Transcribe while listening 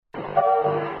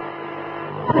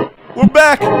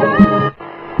back.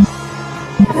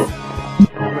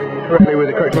 Correctly with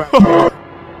the correct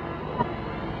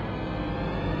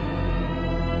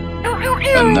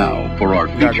And now for our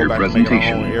feature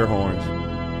presentation. Air horns.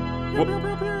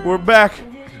 We're back.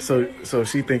 So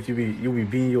she think you be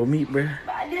beating your meat, bruh?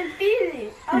 I didn't beat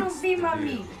it. I don't beat my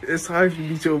meat. It's hard if you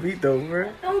beat your meat though,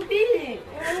 bruh. Don't beat it.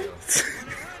 Man.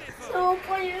 So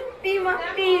when you beat my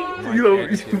meat. You don't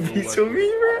beat your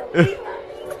meat, bruh?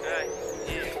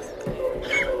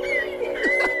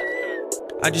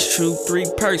 I just chewed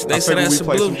 3 perks. They say that's a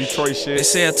blue. Detroit shit. They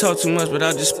say I talk too much, but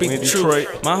I just speak the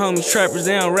truth. My homies trappers,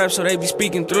 they don't rap, so they be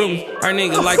speaking through me. Our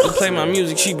niggas like to play my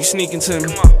music, she be sneaking to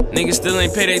me. Niggas still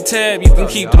ain't pay they tab, you can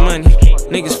keep the money.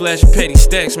 Niggas flashing petty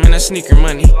stacks, man, that's sneaker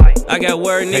money. I got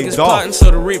word niggas plotting, so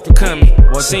the Reaper coming.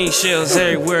 Seen shells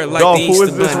everywhere like the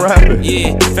Easter Bunny.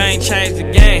 Yeah, if I ain't changed the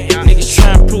game, niggas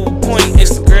trying to prove a point,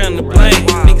 Instagram the blame.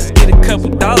 Niggas get a couple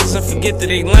dollars and forget that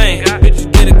they lame.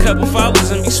 Bitches get a couple followers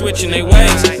and be switching they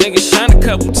ways. Niggas shine a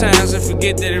couple times and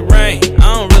forget that it rain.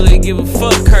 I don't really give a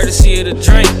fuck, courtesy of the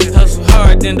drink. Hustle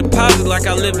hard, then deposit like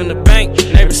I live in the bank.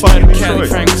 Neighbors smell the Cali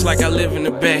Frankers like I live in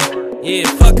the bay. Yeah,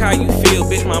 fuck how you feel,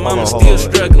 bitch, my mama still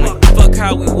struggling. Fuck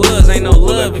how we was, ain't no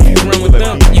love if you run with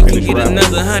them. You can get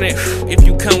another 100 if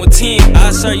you come with 10.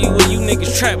 I saw you when you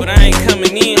niggas trap, but I ain't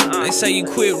coming in. They say you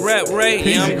quit rap, Ray,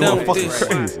 yeah, I'm done with this.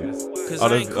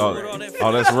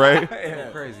 That's Ray?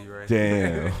 Crazy, Ray.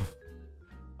 Damn.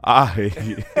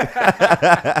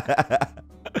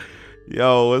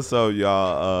 Yo, what's up,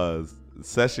 y'all?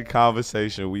 Session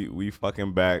conversation. We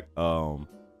fucking back.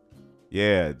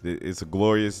 Yeah, it's a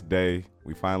glorious day.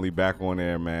 We finally back on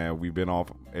air, man. We've been off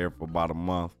air for about a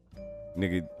month.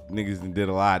 Niggas done did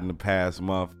a lot in the past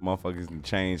month. Motherfuckers done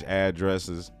changed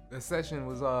addresses. That session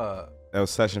was That was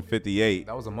session 58.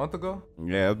 That was a month ago?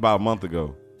 Yeah, it was about a month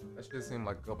ago. That shit seemed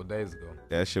like a couple days ago.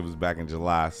 That shit was back in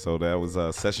July, so that was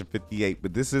session 58.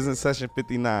 But this isn't session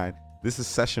 59. This is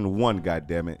session 1,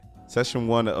 goddammit. Session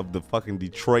 1 of the fucking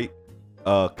Detroit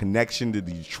connection to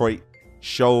the Detroit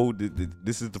show.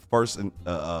 This is the first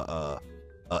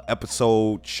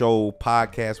episode, show,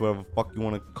 podcast, whatever the fuck you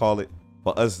want to call it.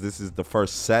 For us, this is the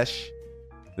first sesh.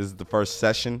 This is the first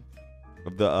session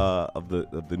of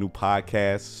the new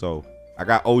podcast. So I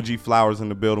got OG Flowers in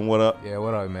the building. What up? Yeah,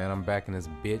 what up, man? I'm back in this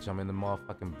bitch. I'm in the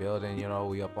motherfucking building. You know,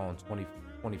 we up on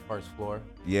 21st floor.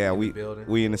 Yeah,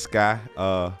 we in the sky.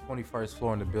 21st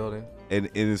floor in the building. And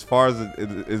as far as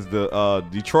the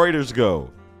Detroiters go,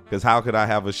 because how could I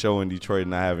have a show in Detroit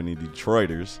and not have any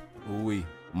Detroiters? Ooh-wee.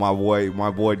 My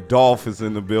boy Dolph is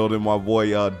in the building. My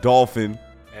boy Dolphin.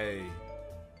 Hey,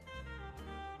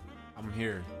 I'm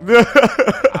here.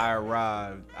 I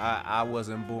arrived. I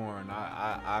wasn't born.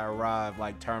 I arrived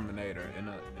like Terminator in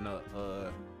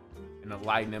a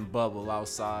lightning bubble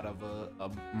outside of a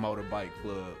motorbike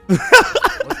club.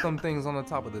 What's some things on the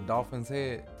top of the dolphin's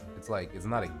head? It's like, it's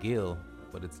not a gill,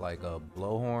 but it's like a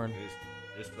blowhorn.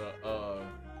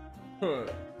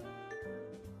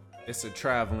 It's a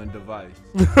traveling device.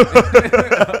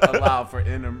 Allow for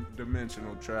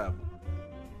interdimensional travel.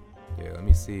 Yeah, let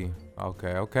me see.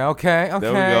 Okay. There we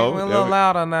go. We're a little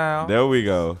louder now. There we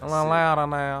go. A little louder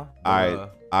now.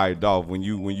 All right, Dolph. When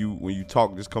you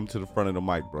talk, just come to the front of the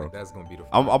mic, bro. That's gonna be the.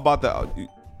 I'm about to.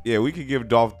 Yeah, we could give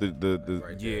Dolph the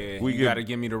yeah, you gotta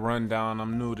give me the rundown.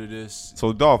 I'm new to this.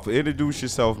 So Dolph, introduce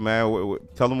yourself, man.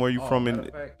 Tell them where you from.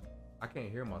 I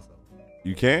can't hear myself.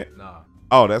 You can't? Nah.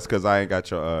 Oh, that's because I ain't got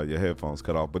your headphones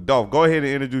cut off. But Dolph, go ahead and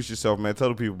introduce yourself, man. Tell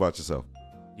the people about yourself.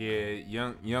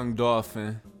 Yeah, young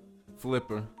Dolphin,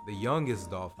 flipper. The youngest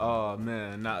Dolphin. Oh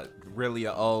man, not really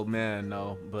an old man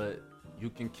though, but you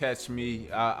can catch me.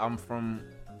 I'm from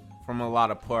a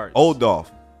lot of parts. Old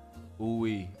Dolph.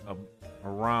 Ooh-wee.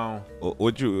 Around.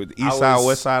 What you east side,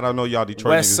 west side? I know y'all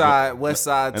Detroit niggas. West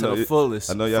side to the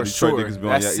fullest. I know y'all Detroit niggas be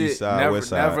on your east side, west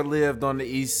side. Never lived on the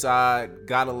east side.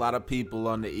 Got a lot of people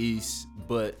on the east,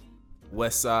 but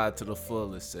west side to the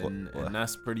fullest, and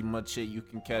that's pretty much it. You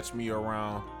can catch me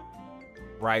around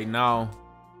right now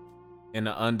in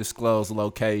an undisclosed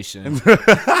location.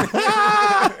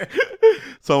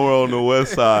 Somewhere on the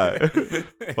west side.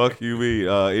 Fuck you, me.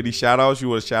 Any shout outs? You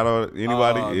want to shout out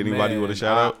anybody? Anybody want to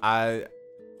shout out?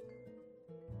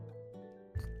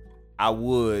 I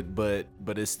would, but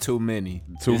it's too many.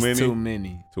 Too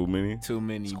many.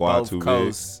 Squad both too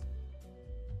coasts.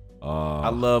 big. I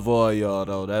love all y'all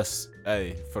though. That's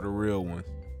for the real ones.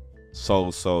 So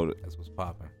That's what's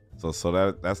popping. So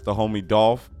that's the homie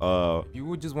Dolph. You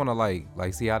would just want to like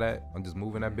see how that I'm just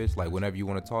moving that bitch. Like whenever you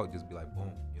want to talk, just be like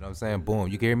boom. You know what I'm saying? Boom.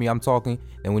 You can hear me? I'm talking,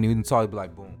 and when you talk, be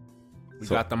like boom. We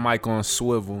got the mic on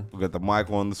swivel. We got the mic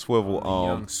on the swivel.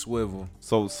 Young swivel.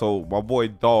 So my boy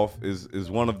Dolph is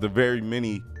one of the very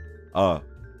many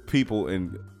people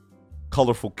and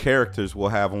colorful characters we'll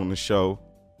have on the show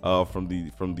from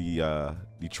the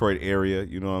Detroit area.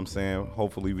 You know what I'm saying?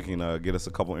 Hopefully we can get us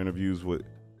a couple interviews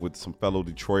with some fellow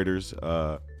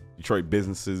Detroiters, Detroit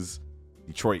businesses,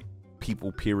 Detroit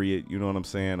people. Period. You know what I'm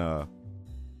saying?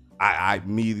 I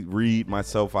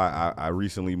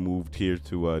recently moved here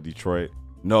to Detroit.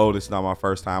 No, this is not my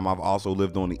first time. I've also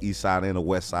lived on the east side and the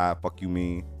west side. Fuck you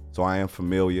mean? So I am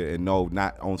familiar. And no,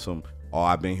 not on some, oh,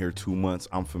 I've been here 2 months,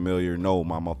 I'm familiar. No,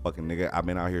 my motherfucking nigga, I've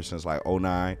been out here since like 09.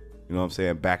 You know what I'm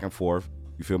saying? Back and forth.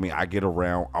 You feel me? I get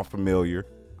around. I'm familiar.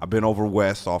 I've been over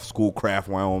west off Schoolcraft,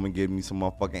 Wyoming, getting me some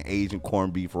motherfucking Asian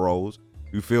corned beef rolls.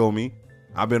 You feel me?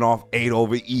 I've been off 8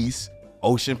 over east.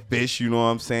 Ocean Fish, you know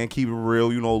what I'm saying? Keep it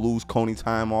real, you know, lose Coney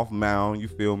time off Mound, you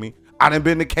feel me? I done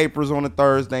been to Capers on a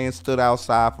Thursday and stood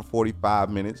outside for 45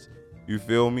 minutes. You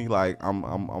feel me? Like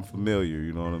I'm familiar,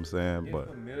 you know what I'm saying? You're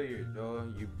familiar,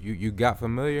 dog. You got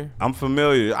familiar? I'm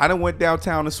familiar. I done went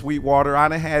downtown to Sweetwater. I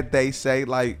done had They Say,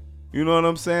 like, you know what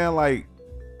I'm saying? Like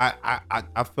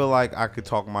I feel like I could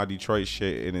talk my Detroit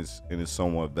shit and it's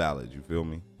somewhat valid, you feel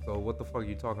me? So what the fuck are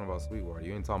you talking about Sweetwater?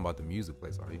 You ain't talking about the music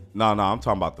place, are you? No, I'm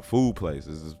talking about the food place.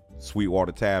 This is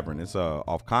Sweetwater Tavern. It's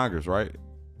off Congress, right?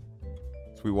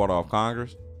 Sweetwater off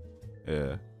Congress?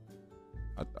 Yeah.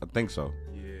 I think so.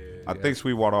 Yeah. I think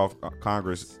Sweetwater off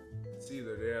Congress. It's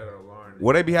either there or Larned.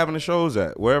 Where they be having the shows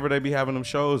at? Wherever they be having them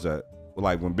shows at.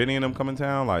 Like when Benny and them come in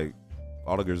town, like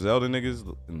all the Griselda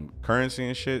niggas and Currency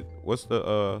and shit. What's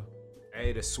the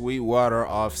Hey, the Sweetwater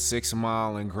off 6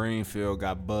 Mile and Greenfield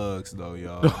got bugs though,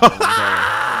 y'all.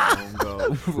 Don't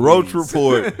go. Roach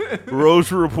report. Roach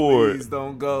report. Please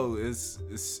don't go. It's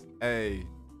hey.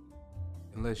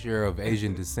 Unless you're of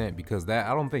Asian descent, because that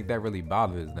I don't think that really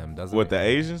bothers them, does it? What, the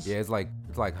Asians? Yeah, it's like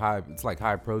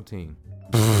high protein.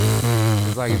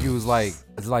 It's like if you was like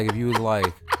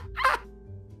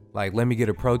let me get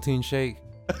a protein shake.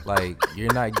 Like,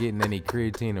 you're not getting any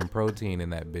creatine and protein in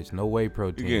that bitch. No whey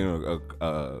protein. You're getting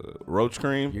a roach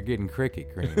cream? You're getting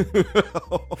cricket cream.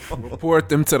 Report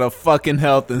them to the fucking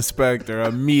health inspector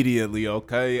immediately,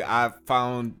 okay? I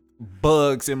found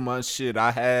bugs in my shit.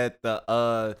 I had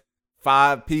the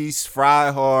 5-piece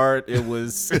fry hard. It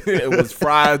was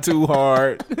fried too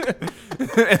hard.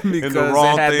 Because the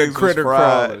wrong it had the things critter was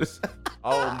fried. crawlers.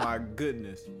 Oh my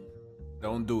goodness.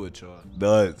 Don't do it, y'all.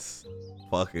 Nuts.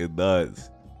 Fucking nuts.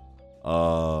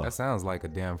 That sounds like a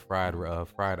damn fried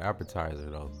appetizer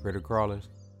though. Critter crawlers.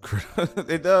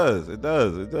 It does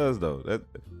though.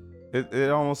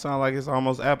 It almost sounds like it's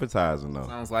almost appetizing though.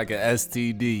 Sounds like an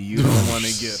STD you don't want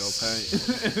to get,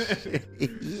 okay?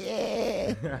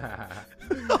 Yeah.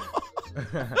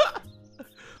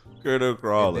 Critter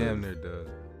crawlers. It damn near does.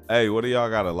 Hey, what do y'all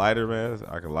got, a lighter, man?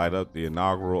 I can light up the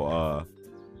inaugural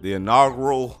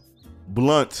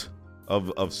blunt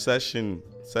of session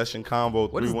combo.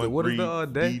 What is the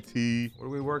day? DT. What are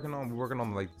we working on? We're working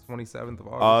on like the 27th of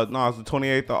August. No, it's the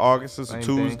 28th of August. It's a Same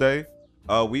Tuesday.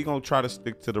 We gonna try to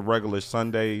stick to the regular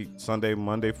Sunday,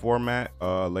 Monday format.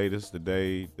 Latest the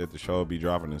day that the show will be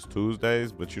dropping is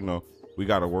Tuesdays, but you know we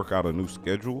got to work out a new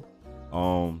schedule.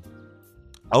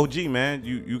 OG, man,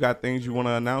 you got things you want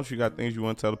to announce? You got things you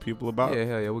want to tell the people about? Yeah,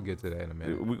 hell yeah, we'll get to that in a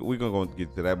minute. We're gonna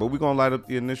get to that, but we're gonna light up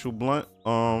the initial blunt.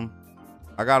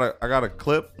 I got a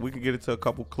clip. We can get it to a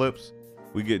couple clips.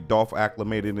 We get Dolph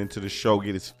acclimated into the show,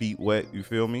 get his feet wet. You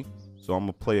feel me? So I'm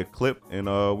gonna play a clip, and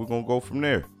we're gonna go from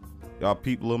there. Y'all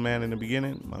peep Lil Man in the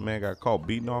beginning. My man got caught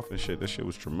beating off and shit. That shit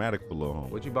was traumatic for Lil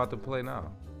Homie. What you about to play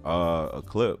now? A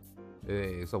clip.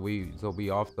 Yeah, so we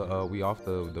off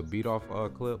the beat off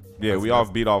clip. Yeah, we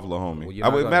off beat off Lil Homie.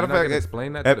 Well, matter of fact,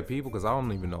 explain that to the people because I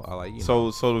don't even know. So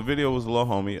the video was Lil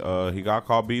Homie. He got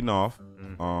caught beating off.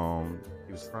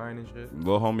 He was crying and shit.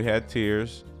 Lil Homie had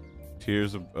tears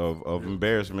of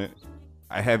embarrassment.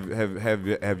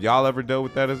 Have y'all ever dealt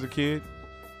with that as a kid?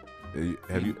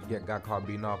 Have you got caught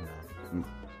beating off now?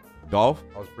 Dolph?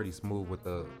 I was pretty smooth with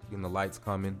the lights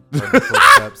coming,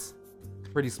 footsteps.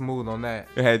 Pretty smooth on that.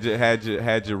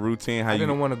 Had your routine. I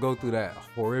didn't want to go through that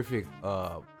horrific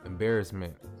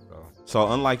embarrassment.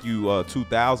 So unlike you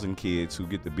 2000 kids who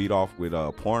get to beat off with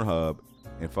Pornhub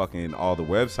and fucking all the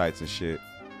websites and shit,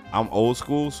 I'm old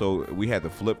school, so we had to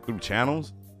flip through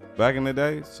channels back in the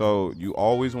day. So you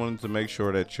always wanted to make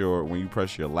sure that when you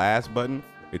press your last button,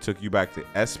 it took you back to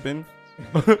ESPN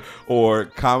or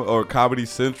Comedy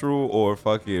Central or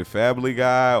fucking Family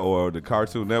Guy or the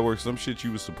Cartoon Network, some shit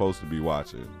you was supposed to be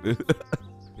watching.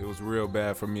 It was real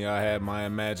bad for me. I had my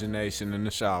imagination in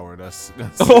the shower. That's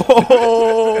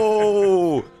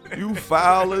Oh, You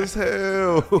foul as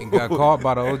hell. And got caught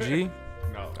by the OG?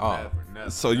 No, Oh.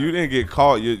 never. So you didn't get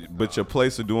caught, but your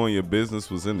place of doing your business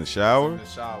was in the shower? In the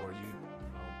shower,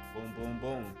 boom, boom,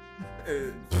 boom.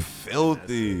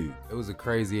 Filthy. It was a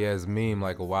crazy ass meme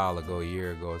like a while ago, a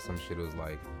year ago or some shit. It was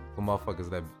like for motherfuckers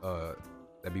that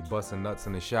be busting nuts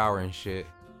in the shower and shit.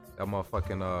 That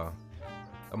motherfucker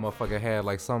had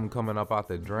like something coming up out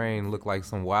the drain, looked like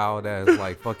some wild ass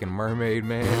like fucking mermaid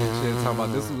man and shit. Talking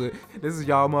about this is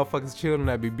y'all motherfuckers children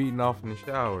that be beating off in the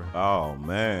shower. Oh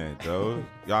man, dude.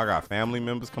 Y'all got family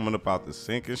members coming up out the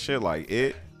sink and shit like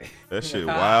it. That shit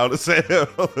wild as hell.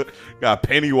 Got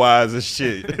Pennywise and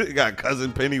shit. Got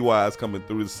cousin Pennywise coming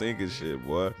through the sink and shit,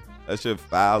 boy. That shit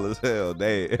foul as hell.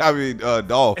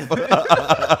 Dolph.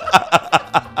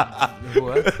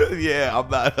 What? Yeah, I'm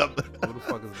not. Who the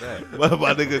fuck is that?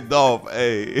 My nigga Dolph.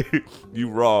 Hey, you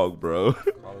wrong, bro.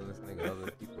 Calling this nigga other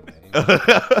people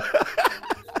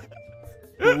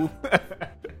names.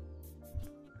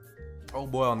 Oh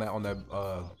boy, on that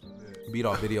beat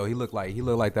off video, he looked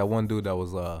like that one dude that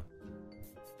was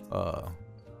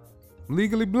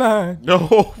legally blind.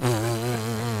 No.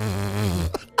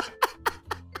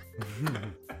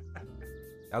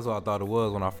 That's what I thought it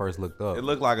was when I first looked up. It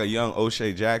looked like a young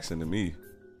O'Shea Jackson to me.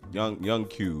 Young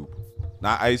Cube.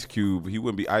 Not Ice Cube. He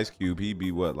wouldn't be Ice Cube. He'd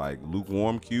be what, like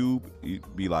lukewarm Cube? He'd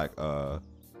be like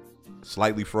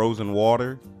slightly frozen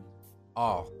water.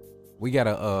 Oh, we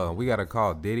gotta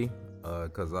call Diddy,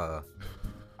 cause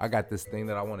I got this thing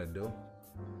that I want to do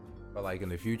for like in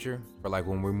the future, for like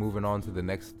when we're moving on to the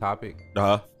next topic.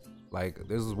 Like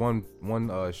this is one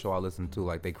show I listened to.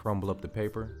 Like they crumble up the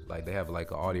paper. Like they have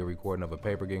like an audio recording of a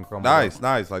paper getting crumbled.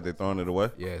 Nice. Like they're throwing it away.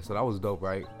 Yeah, so that was dope,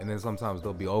 right? And then sometimes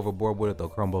they'll be overboard with it. They'll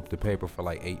crumble up the paper for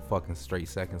like 8 fucking straight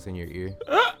seconds in your ear.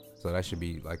 So that should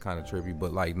be like kind of trippy.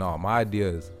 But like, no, my idea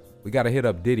is we gotta hit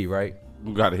up Diddy, right?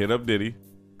 We gotta hit up Diddy.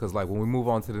 Cause like when we move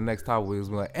on to the next topic, we was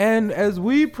like, and as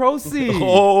we proceed.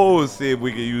 Oh, see if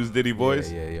we can use Diddy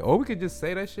voice. Yeah. Or we could just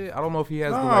say that shit. I don't know if he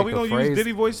has we the gonna phrase. use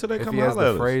Diddy voice till they if come he has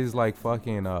out. the phrase like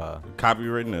fucking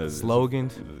copywritten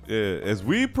slogans. Yeah, as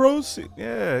we proceed.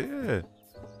 Yeah.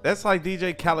 That's like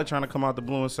DJ Khaled trying to come out the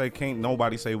blue and say, can't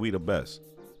nobody say we the best.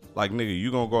 Like, nigga,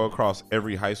 you gonna go across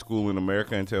every high school in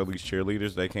America and tell these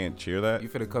cheerleaders they can't cheer that? You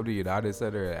finna come to United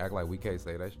Center and act like we can't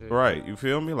say that shit? Right, you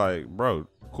feel me? Like, bro,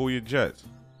 cool your jets.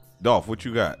 Dolph, what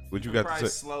you got? What you got to say?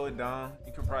 Slow it down.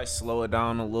 You can probably slow it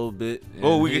down a little bit.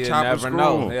 Oh, we can chop and screw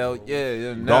know. him. Hell yeah,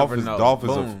 you'll never know.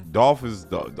 Dolph is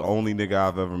the only nigga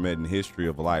I've ever met in history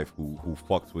of life who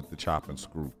fucks with the chop and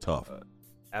screw tough.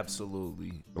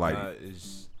 Absolutely. Like, I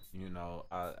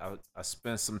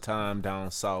spent some time down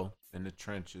south in the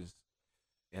trenches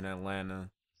in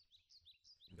Atlanta.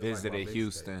 Visited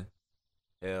Houston.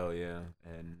 Hell yeah,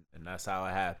 and that's how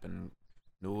it happened.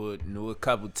 Knew a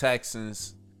couple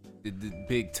Texans. Did the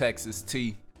big Texas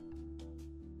tea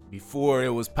before it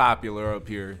was popular up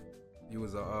here. He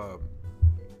was a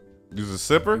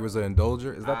sipper? He was an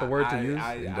indulger. Is that the word to use?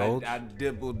 Indulge? I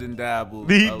dibbled and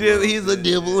dabbled. He's a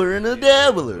dibbler and a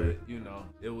dabbler.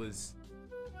 It was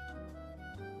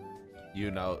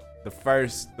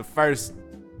the first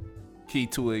key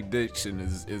to addiction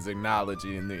is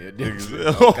acknowledging the addiction.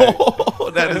 Okay?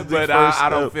 That is the but first I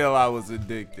don't step. feel I was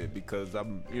addicted because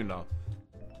I'm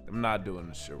not doing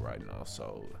this shit right now.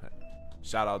 So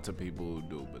shout out to people who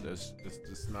do, but it's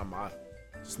not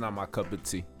my cup of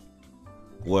tea.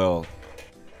 Well,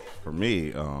 for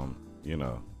me, I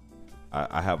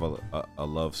have a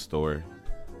love story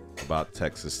about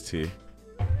Texas tea.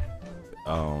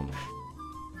 And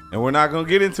we're not gonna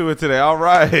get into it today. All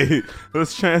right,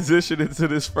 let's transition into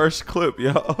this first clip,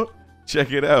 y'all.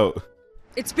 Check it out.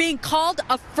 It's being called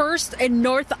a first in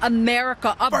North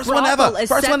America. A brothel is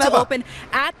set to open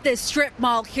at this strip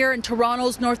mall here in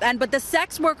Toronto's North End. But the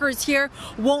sex workers here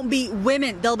won't be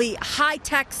women. They'll be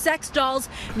high-tech sex dolls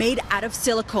made out of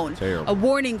silicone. Terrible. A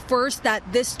warning first that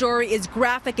this story is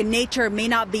graphic in nature, may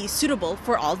not be suitable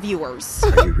for all viewers.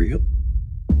 Are you real?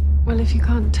 Well, if you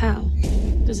can't tell,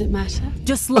 does it matter?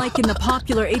 Just like in the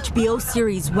popular HBO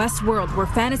series Westworld, where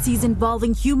fantasies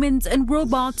involving humans and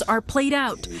robots are played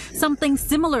out, something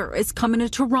similar is coming to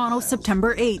Toronto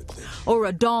September 8th.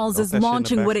 Aura Dolls is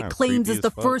launching what it claims is the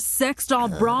first sex doll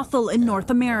brothel in North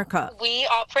America. We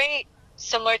operate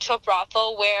similar to a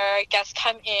brothel where guests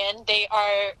come in, they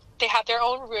are They have their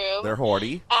own room. They're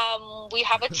horty. We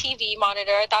have a TV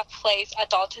monitor that plays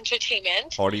adult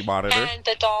entertainment. Horty monitor. And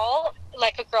the doll,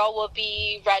 like a girl, will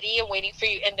be ready and waiting for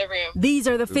you in the room. These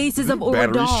are the faces of Aura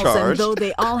Battery's dolls, charged. and though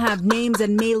they all have names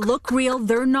and may look real,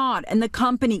 they're not. And the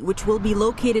company, which will be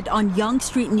located on Yonge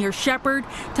Street near Shepherd,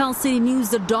 tells City News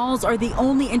the dolls are the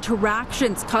only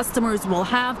interactions customers will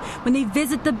have when they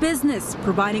visit the business,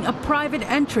 providing a private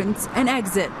entrance and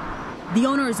exit. The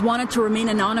owners wanted to remain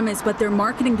anonymous, but their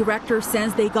marketing director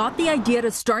says they got the idea to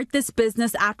start this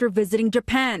business after visiting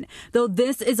Japan. Though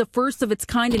this is a first of its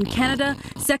kind in Canada,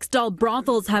 sex doll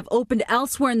brothels have opened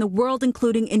elsewhere in the world,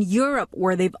 including in Europe,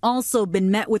 where they've also been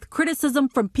met with criticism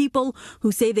from people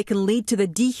who say they can lead to the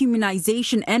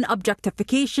dehumanization and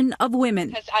objectification of women.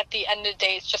 Because at the end of the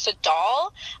day, it's just a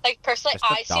doll. Like, personally,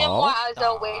 I see it more as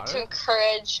a way to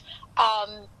encourage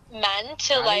men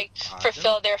to like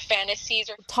fulfill their fantasies.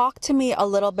 Or talk to me a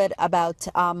little bit about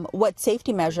what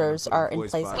safety measures are in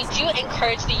place. We do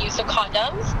encourage the use of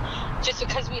condoms, just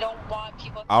because we don't want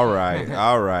people. All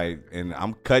right, and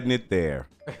I'm cutting it there.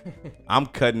 They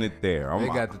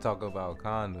got to talk about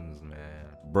condoms, man.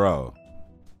 Bro,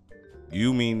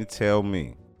 you mean to tell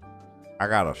me I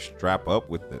gotta strap up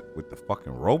with the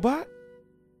fucking robot?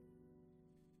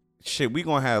 Shit, we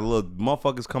gonna have little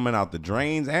motherfuckers coming out the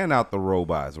drains and out the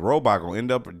robots. The robot gonna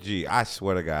end up, I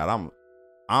swear to God,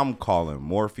 I'm calling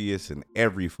Morpheus and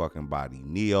every fucking body,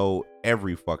 Neo,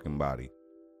 every fucking body,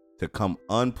 to come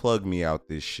unplug me out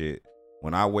this shit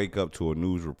when I wake up to a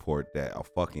news report that a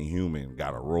fucking human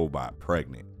got a robot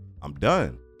pregnant. I'm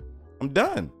done.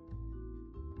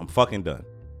 I'm fucking done.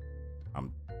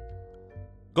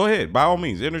 Go ahead, by all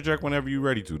means, interject whenever you're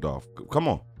ready to, Dolph. Come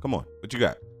on. What you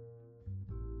got?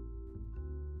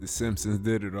 The Simpsons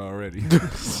did it already.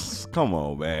 Come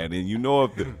on, man. And you know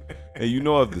if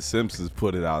the Simpsons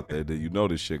put it out there, then you know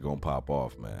this shit gonna pop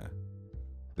off, man.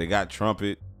 They got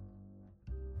Trumpet.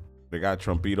 They got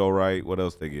Trumpito, right? What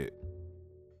else they get?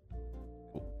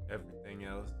 Everything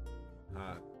else,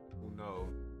 who knows?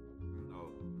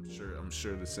 I'm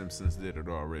sure the Simpsons did it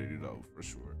already though, for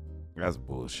sure. That's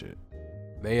bullshit.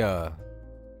 They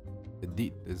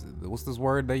what's this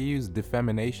word they use?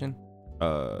 Defemination.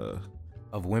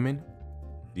 Of women?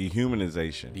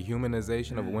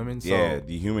 Dehumanization of women? So yeah,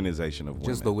 dehumanization of women.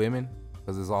 Just the women?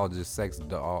 Because it's all just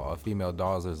female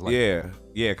dolls. Is like yeah,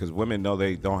 because women know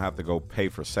they don't have to go pay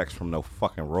for sex from no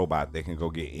fucking robot. They can go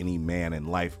get any man in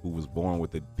life who was born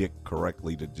with a dick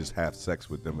correctly to just have sex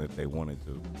with them if they wanted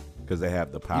to. Because they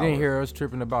have the power. You didn't hear us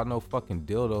tripping about no fucking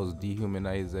dildos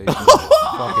dehumanization.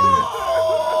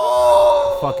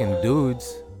 fucking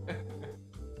dudes.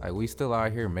 Like, we still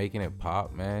out here making it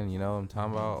pop, man. You know what I'm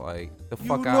talking about? Like, the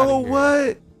fuck out of here. You know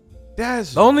what?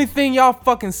 That's the only thing y'all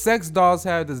fucking sex dolls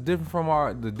have that's different from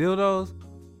the dildos,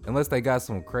 unless they got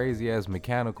some crazy ass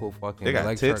mechanical fucking. They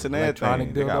got tits and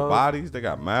everything. They got bodies. They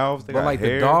got mouths. They got like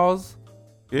hair. The dolls,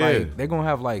 yeah, like, they're gonna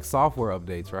have like software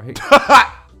updates, right?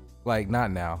 Like, not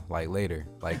now, like later.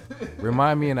 Like,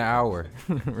 remind me in an hour.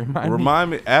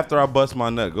 Remind me after I bust my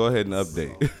nut. Go ahead and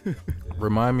update.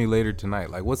 Remind me later tonight.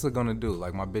 Like, what's it gonna do?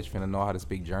 Like, my bitch finna know how to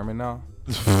speak German now?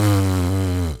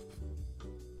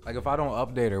 Like, if I don't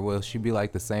update her, will she be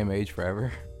like the same age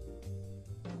forever?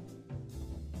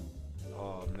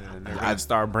 Oh man, they're gonna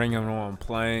start bringing them on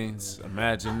planes.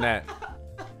 Imagine that.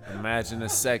 Imagine a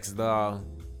sex doll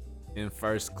in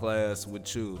first class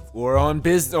with you, or on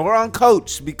business, or on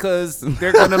coach, because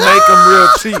they're gonna make them real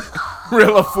cheap,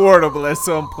 real affordable at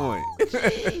some point.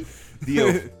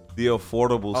 The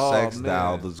affordable sex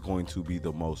doll is going to be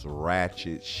the most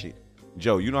ratchet shit.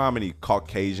 Joe, you know how many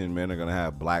Caucasian men are gonna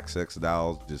have black sex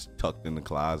dolls just tucked in the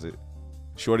closet?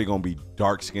 Shorty gonna be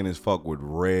dark skinned as fuck with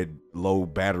red low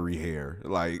battery hair.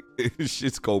 Like,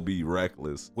 shit's gonna be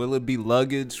reckless. Will it be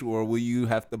luggage, or will you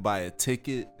have to buy a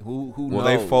ticket? Who knows? Will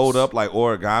they fold up like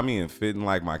origami and fit in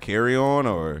like my carry-on,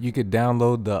 or you could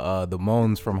download the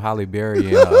moans from Halle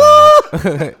Berry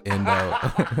in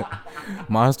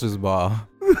Monsters Ball.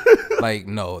 Like,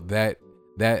 no, that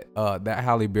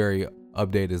Halle Berry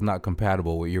update is not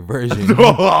compatible with your version. You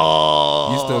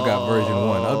still got version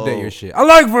 1. Update your shit. I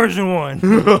like version 1.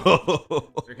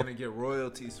 They're gonna get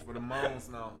royalties for the moans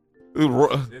now.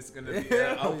 It's gonna be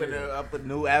up a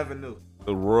new avenue.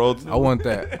 The world. I want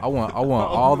that. I want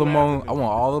all the moans. I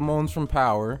want all the moans from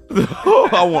Power.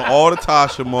 I want all the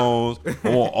Tasha moans.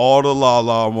 I want all the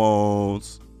Lala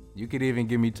moans. You could even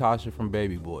give me Tasha from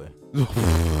Baby Boy.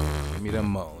 Give me them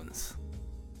moans.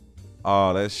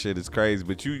 Oh, that shit is crazy.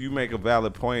 But you make a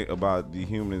valid point about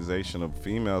dehumanization of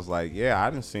females. Like, yeah, I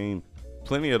done seen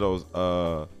plenty of those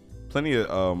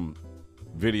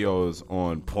videos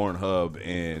on Pornhub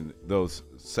and those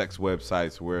sex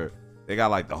websites where They got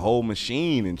like the whole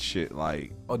machine and shit.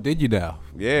 Like, oh, did you now?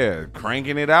 Yeah,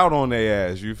 cranking it out on their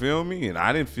ass. You feel me? And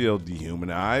I didn't feel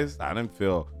dehumanized. I didn't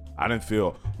feel.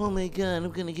 Oh my god, I'm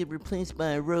gonna get replaced by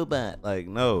a robot. Like,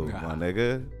 no, my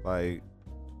nigga. Like,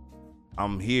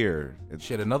 I'm here.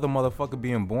 Shit, another motherfucker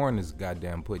being born is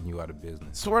goddamn putting you out of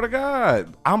business. Swear to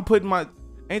God, I'm putting my.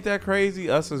 Ain't that crazy?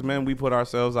 Us as men, we put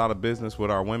ourselves out of business with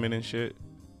our women and shit.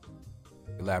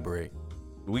 Elaborate.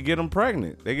 We get them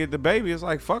pregnant. They get the baby. It's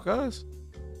like, fuck us.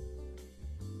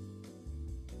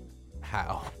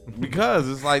 How? Because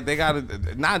it's like they got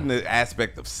it, not in the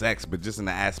aspect of sex, but just in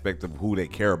the aspect of who they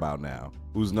care about now.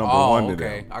 Who's number one to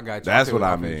them. I got you. That's what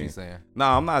I mean. No,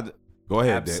 I'm not. Go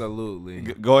ahead, Absolutely.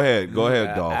 Go ahead,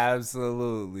 Dolph.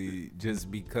 Absolutely.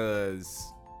 Just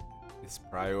because its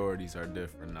priorities are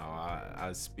different now.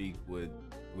 I speak with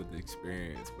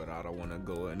experience, but I don't want to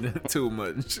go into too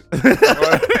much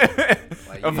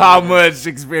of how much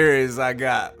experience I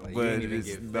got. Like, but you didn't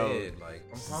even get fed. Like,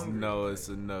 I'm hungry. No, it's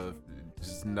enough.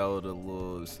 Just know the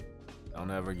laws.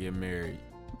 Don't ever get married.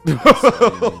 Okay.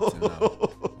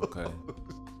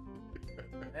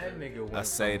 That nigga went I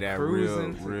say that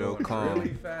cruising real calm.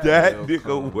 really fast. That Real nigga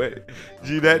calm. went.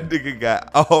 Gee, that nigga got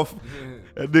off.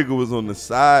 That nigga was on the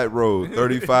side road,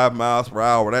 35 miles per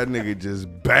hour. That nigga just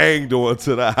banged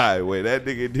onto the highway. That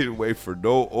nigga didn't wait for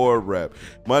no oil wrap.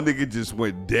 My nigga just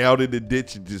went down in the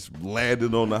ditch and just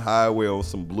landed on the highway on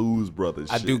some Blues Brothers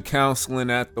shit. I do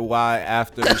counseling at the Y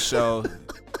after the show.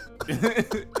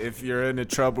 If you're in a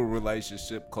trouble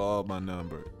relationship, call my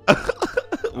number.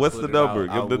 What's the number?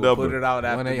 Give the number. Put it out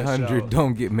after the show. 1-800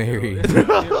 don't get married. It'll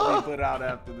be put out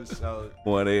after the show.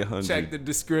 1-800. Check the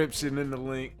description and the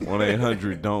link.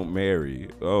 1-800 don't marry.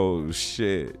 Oh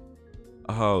shit.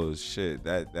 Oh shit.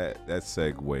 That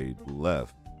segued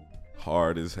left.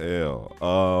 Hard as hell.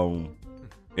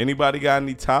 Anybody got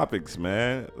any topics,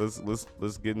 man?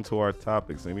 Let's get into our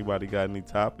topics. Anybody got any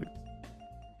topics?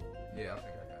 Yeah, I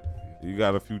think I got a few. You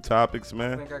got a few topics,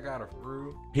 man? I think I got a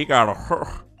few. He got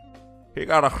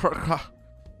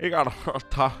a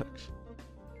topics.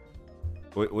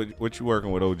 What you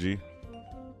working with, OG?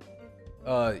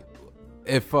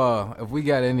 If we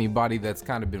got anybody that's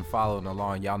kind of been following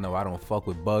along, y'all know I don't fuck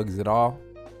with bugs at all.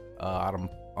 I'm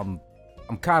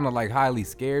kind of like highly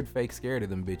scared, fake scared of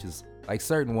them bitches. Like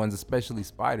certain ones, especially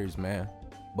spiders, man.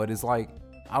 But it's like,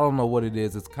 I don't know what it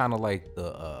is. It's kind of like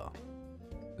the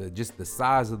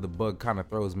size of the bug kind of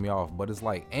throws me off. But it's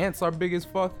like ants are big as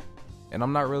fuck, and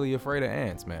I'm not really afraid of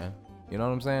ants, man. You know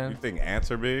what I'm saying? You think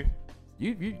ants are big?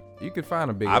 You could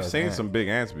find a big. I've seen ant. some big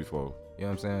ants before. You know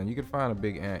what I'm saying? You could find a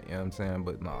big ant. You know what I'm saying?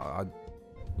 But nah,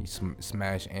 you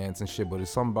smash ants and shit. But it's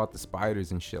something about the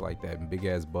spiders and shit like that, and big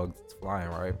ass bugs that's flying,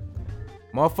 right?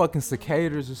 Motherfucking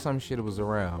cicadas or some shit was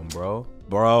around, bro.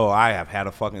 Bro, I have had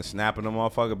a fucking snap in the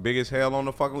motherfucker big as hell on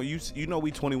the fucking. You know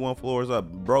we 21 floors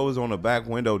up. Bro is on the back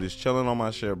window just chilling on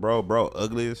my shit, bro. Bro,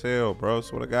 ugly as hell, bro.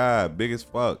 Swear to God, big as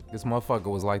fuck. This motherfucker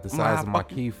was like the size of my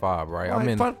key fob, right?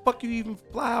 Fuck you even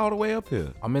fly all the way up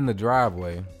here. I'm in the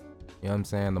driveway. You know what I'm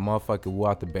saying? The motherfucker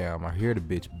walked the bam. I hear the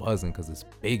bitch buzzing because it's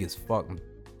big as fuck.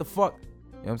 The fuck? You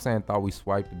know what I'm saying? Thought we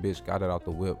swiped the bitch, got it out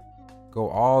the whip. Go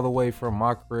all the way from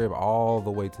my crib all the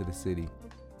way to the city.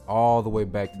 All the way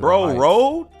back to the heights.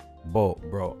 Road? Bro,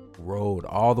 road.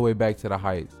 All the way back to the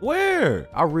heights. Where?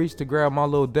 I reached to grab my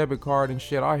little debit card and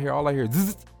shit. All I hear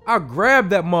zzz. I grabbed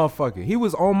that motherfucker. He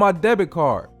was on my debit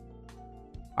card.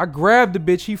 I grabbed the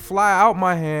bitch. He fly out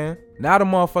my hand. Now the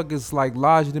motherfucker's like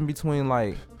lodged in between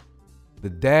like the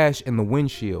dash and the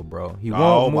windshield, bro. He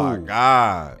won't move. Oh my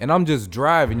God. And I'm just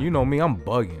driving. You know me, I'm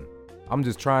bugging. I'm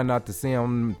just trying not to see him.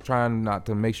 I'm trying not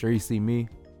to make sure he see me.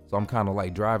 So I'm kind of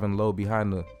like driving low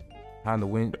behind the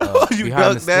wind,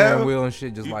 behind the steering wheel and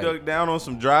shit. Just you like ducked down on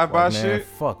some drive-by like, shit.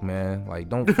 Fuck, man. Like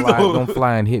don't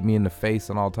fly and hit me in the face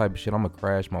and all type of shit. I'm gonna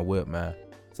crash my whip, man.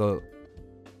 So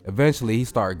eventually he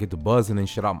started get to buzzing and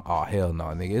shit. I'm hell no,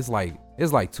 nigga. It's like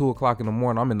 2:00 in the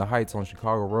morning. I'm in the Heights on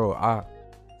Chicago Road. I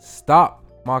stop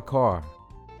my car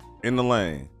in the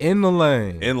lane.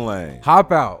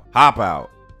 Hop out.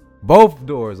 Both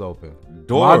doors open.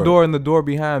 My door and the door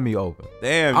behind me open.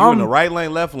 Damn, you in the right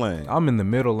lane, left lane? I'm in the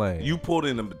middle lane. You pulled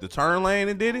in the turn lane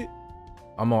and did it?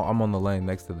 I'm on the lane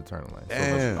next to the turn lane.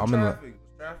 Damn. So I'm in the.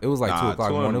 It was like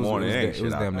 2:00 in the morning. It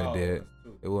was damn near dead.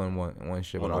 Too. It wasn't one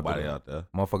shit. Wasn't nobody out there.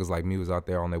 Motherfuckers like me was out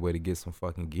there on their way to get some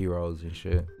fucking gyros and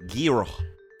shit. Gyro.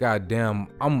 Goddamn,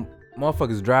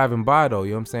 motherfuckers driving by though.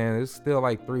 You know what I'm saying? There's still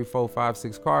like 3, 4, 5,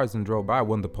 6 cars and drove by.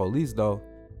 Wasn't the police though.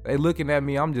 They looking at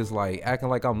me, I'm just like acting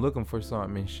like I'm looking for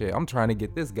something and shit. I'm trying to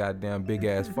get this goddamn big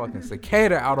ass fucking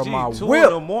cicada out of my whip. 2 in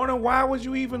the morning, why was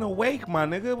you even awake, my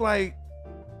nigga? Like,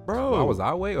 Bro, I was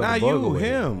awake or not the bug you, awake?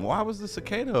 him. Why was the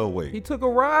cicada awake? He took a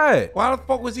ride. Why the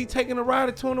fuck was he taking a ride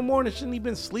at 2 in the morning? Shouldn't he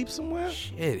been asleep somewhere?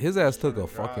 Shit, his ass took a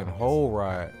fucking whole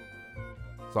ride.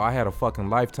 So I had a fucking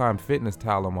Lifetime Fitness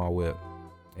towel on my whip.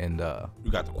 And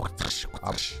you got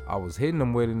the I was hitting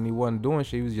him with it and he wasn't doing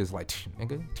shit. He was just like,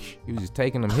 nigga. He was just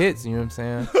taking them hits, you know what I'm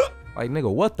saying? Like,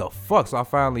 nigga, what the fuck? So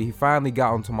he finally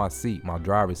got onto my seat, my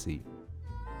driver's seat.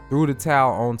 Threw the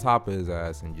towel on top of his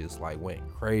ass and just like went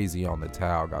crazy on the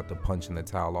towel. Got to punching the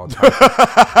towel all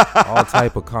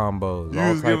type of combos. You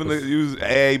was giving you was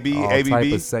AAB, ABB,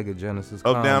 type of Sega Genesis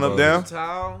up, combos. down, up, down.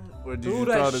 Towel? Or did Threw you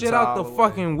that throw shit the out the towel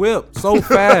fucking whip so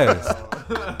fast.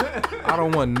 I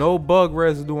don't want no bug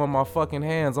residue on my fucking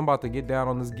hands. I'm about to get down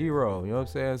on this gyro. You know what I'm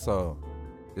saying? So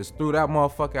just threw that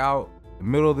motherfucker out in the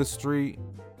middle of the street.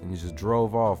 And he just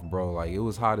drove off, bro. Like, it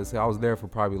was hot as hell. I was there for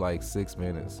probably like 6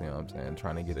 minutes, you know what I'm saying?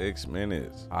 Trying to get 6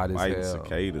 minutes. Hot as Fighting hell.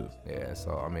 cicadas. Yeah,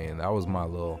 so, I mean, that was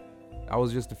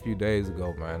just a few days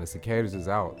ago, man. The cicadas is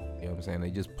out. You know what I'm saying?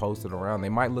 They just posted around. They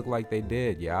might look like they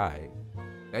dead. Yeah, alright.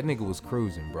 That nigga was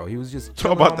cruising, bro. He was just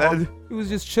chilling Talk about that. he was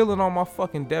just chilling on my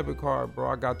fucking debit card,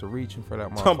 bro. I got to reaching for that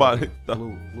motherfucker. Talking about it.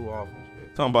 Flew off and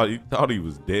shit. Talking about you thought he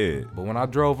was dead. But when I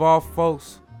drove off,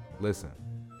 folks, listen,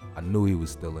 I knew he was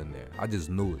still in there. I just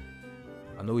knew it.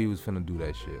 I knew he was finna do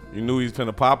that shit. You knew he was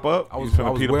finna pop up? I was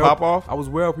finna Peter pop off? I was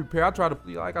well prepared. I tried to,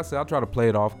 like I said, I tried to play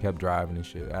it off, kept driving and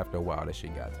shit. After a while, that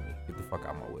shit got to me. Get the fuck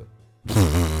out my whip.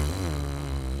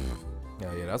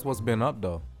 Yeah, that's what's been up,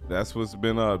 though. That's what's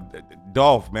been up.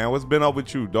 Dolph, man, what's been up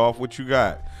with you? Dolph, what you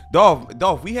got?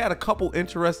 Dolph, we had a couple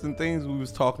interesting things we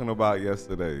was talking about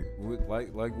yesterday.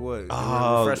 Like what?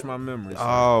 Refresh my memory.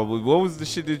 Oh, what was the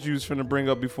shit that you was finna bring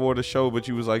up before the show, but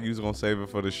you was like you was gonna save it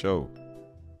for the show?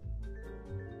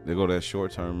 They go that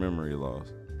short-term memory loss.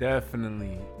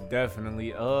 Definitely.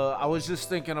 I was just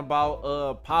thinking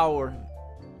about Power.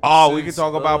 Oh, we can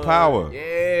talk about Power.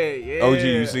 Yeah. OG,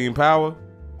 you seen Power?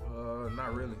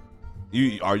 Not really.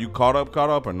 Are you caught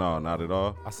up or no? Not at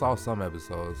all. I saw some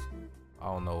episodes. I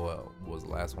don't know what was the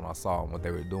last one I saw and what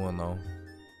they were doing though.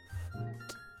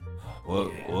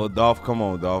 Well, Dolph, come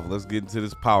on, Dolph. Let's get into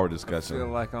this Power discussion. I feel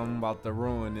like I'm about to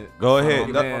ruin it. Go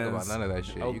ahead. Don't talk about none of that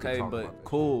shit. Okay, but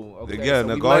cool. Okay, yeah, so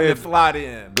now we go letting ahead. it fly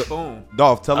in. Boom.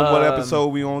 Dolph, tell them what episode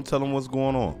we on. Tell them what's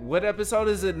going on. What episode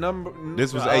is it?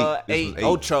 This was 8. Eight.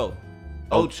 Ocho.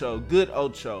 Good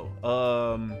Ocho.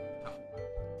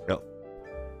 Yep.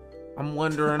 I'm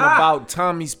wondering about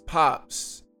Tommy's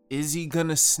pops. Is he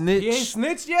gonna snitch? He ain't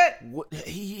snitched yet?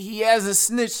 He hasn't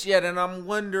snitched yet, and I'm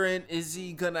wondering, is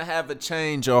he gonna have a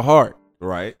change of heart?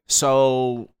 Right.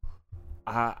 So,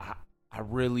 I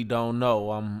really don't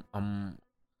know. I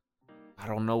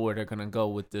don't know where they're gonna go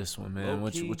with this one, man.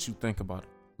 What you think about it?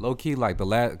 Low key, like the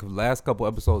last couple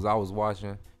episodes I was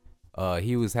watching,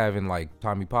 he was having like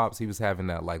Tommy Pops. He was having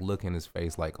that like look in his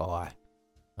face, like, oh,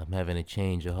 I'm having a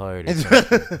change of heart. Or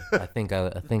I think I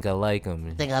like him.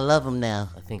 I think I love him now.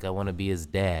 I think I want to be his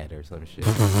dad or some shit.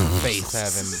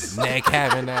 Face having, neck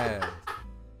having ass.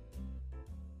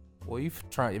 Well, if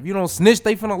you don't snitch,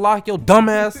 they finna lock your dumb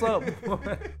ass up.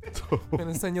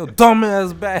 Finna send your dumb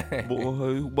ass back.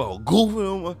 Boy,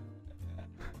 goofy.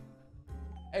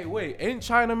 Hey, wait, ain't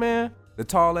Chinaman the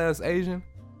tall ass Asian?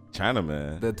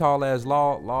 Chinaman. The tall ass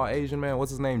law Asian man.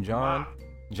 What's his name? John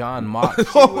Mock.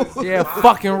 Yeah,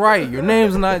 fucking right. Your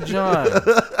name's not John.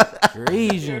 You're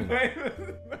Asian.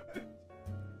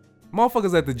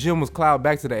 Motherfuckers at the gym was cloud.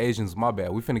 Back to the Asians. My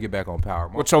bad. We finna get back on Power.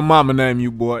 What's your mama name,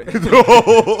 you boy? Hey,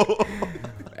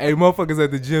 motherfuckers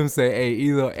at the gym say, hey,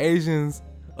 either Asians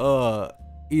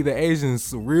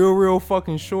real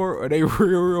fucking short or they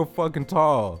real fucking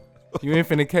tall. You ain't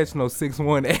finna catch no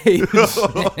 6'1" Asian.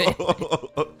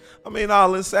 I mean,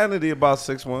 all insanity about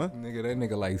 6'1". Nigga, that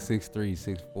nigga like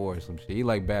 6'3", 6'4", some shit. He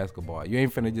like basketball. You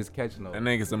ain't finna just catch no. That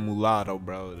nigga's a mulatto,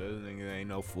 bro. That nigga ain't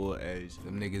no full age.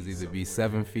 Them niggas either be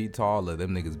 7 feet tall or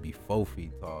them niggas be 4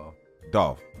 feet tall.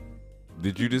 Dolph,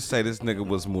 did you just say this nigga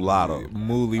was mulatto?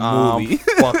 Mooly. I'm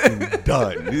fucking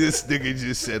done. This nigga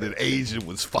just said an Asian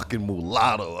was fucking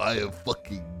mulatto. I am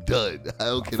fucking done.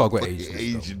 How can a fucking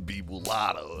Asian be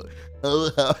mulatto?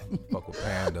 Fuck with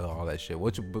Panda, all that shit.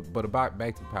 But about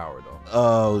back to Power though.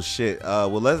 Oh shit.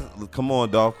 Well, come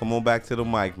on, Dolph. Come on back to the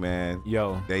mic, man.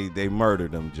 Yo, they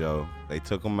murdered him, Joe. They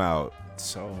took him out.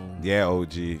 So yeah,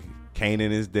 OG.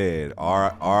 Kanan is dead.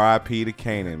 R.I.P. to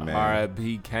Kanan, man.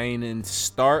 R.I.P. Kanan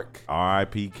Stark.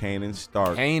 R.I.P. Kanan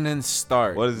Stark. Kanan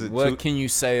Stark. What is it? What can you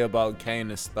say about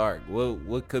Kanan Stark?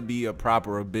 What could be a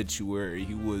proper obituary?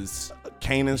 He was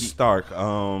Kanan Stark.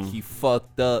 He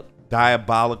fucked up.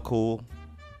 Diabolical.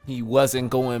 he wasn't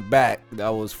going back. That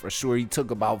was for sure. He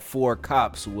took about 4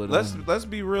 cops with him. Let's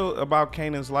be real about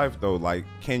Kanan's life though. Like,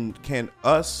 can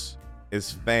us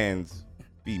as fans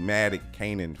be mad at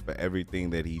Kanan for everything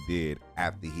that he did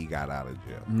after he got out of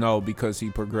jail? No, because he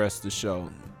progressed the show.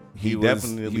 He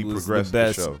definitely progressed the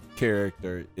best the show.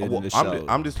 Character in the show.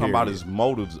 I'm just talking about his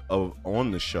motives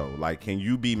on the show. Like, can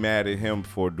you be mad at him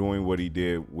for doing what he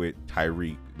did with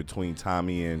Tyreek between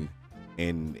Tommy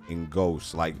and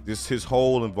Ghost? Like, this his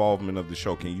whole involvement of the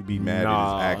show. Can you be mad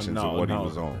at his actions and what he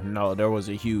was on? No, there was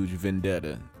a huge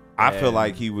vendetta. I feel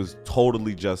like he was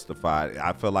totally justified.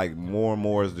 I feel like more and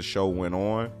more as the show went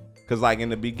on, because like in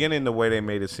the beginning, the way they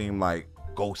made it seem like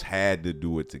Ghost had to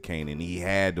do it to Kanan. He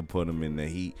had to put him in the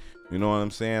heat. You know what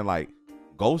I'm saying? Like,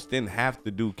 Ghost didn't have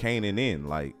to do Kanan in.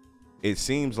 Like, it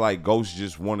seems like Ghost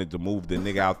just wanted to move the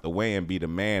nigga out the way and be the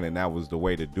man, and that was the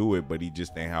way to do it, but he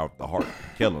just didn't have the heart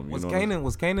to kill him. Was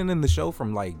Kanan in the show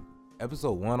from like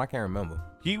episode 1? I can't remember.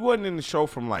 He wasn't in the show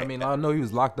from like... I mean, I know he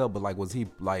was locked up, but like, was he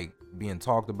like being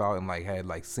talked about and like had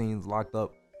like scenes locked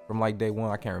up from like day 1?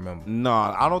 I can't remember. No,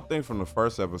 I don't think from the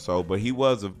first episode, but he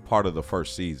was a part of the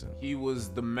first season. He was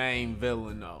the main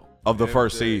villain though. Of the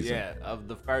first season. Yeah, of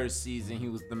the first season, he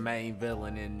was the main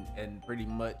villain and pretty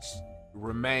much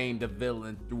remained a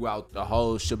villain throughout the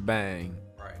whole shebang.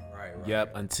 Right.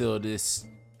 Yep, until this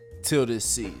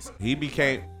season. He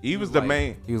was the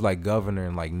main. He was like governor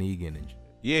and like Negan and shit.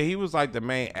 Yeah, he was like the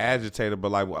main agitator,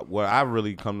 but like what I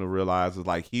really come to realize is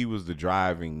like he was the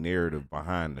driving narrative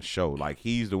behind the show. Like,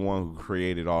 he's the one who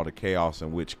created all the chaos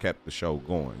and which kept the show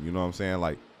going. You know what I'm saying?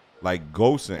 Like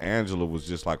Ghost and Angela was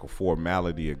just like a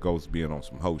formality of Ghost being on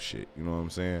some hoe shit. You know what I'm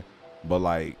saying? But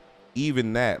like,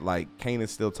 even that, like, Kanan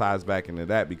still ties back into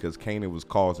that because Kanan was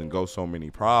causing Ghost so many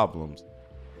problems,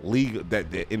 legal that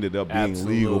ended up being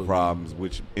legal problems,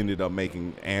 which ended up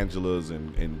making Angela's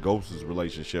and Ghost's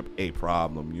relationship a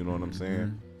problem. You know what I'm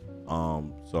saying?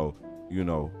 So, you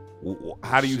know,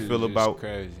 how do you feel about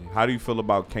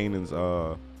Kanan's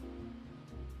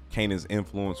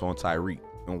influence on Tyreek,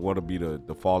 and what'll be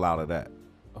the fallout of that?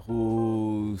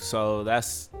 So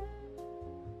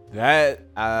that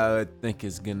I think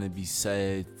is gonna be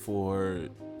said for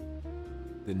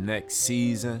the next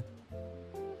season.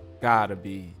 Gotta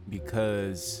be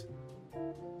because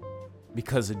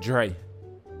of Dre.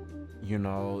 You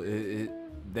know,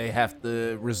 they have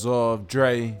to resolve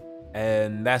Dre,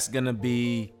 and that's gonna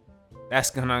be a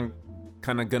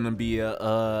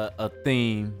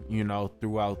theme, you know,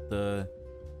 throughout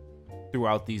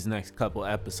these next couple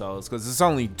episodes, because it's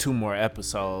only 2 more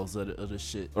episodes of the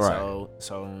shit. Right.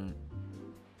 So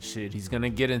shit, he's gonna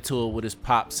get into it with his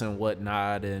pops and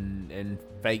whatnot, and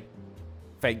fake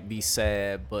be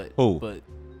sad, but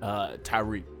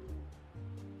Tyreek.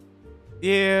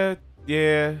 Yeah.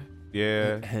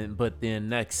 But then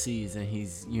next season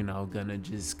he's, you know, gonna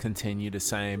just continue the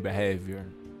same behavior.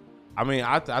 I mean,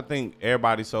 I think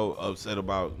everybody's so upset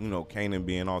about, you know, Kanan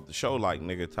being off the show. Like,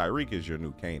 nigga, Tyreek is your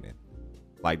new Kanan.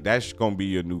 Like, that's gonna be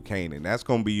your new Kanan. That's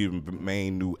gonna be your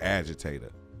main new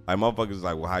agitator. Like, motherfuckers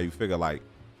like, well, how you figure? Like,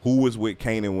 who was with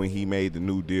Kanan when he made the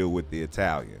new deal with the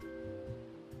Italian?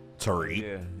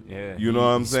 Tariq. Yeah. You know what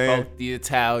I'm saying? Spoke the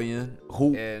Italian.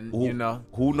 Who you know?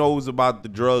 Who knows about the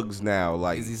drugs now?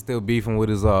 Like, is he still beefing with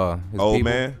his old people?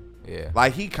 Man? Yeah.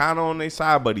 Like, he kind of on their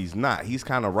side, but he's not. He's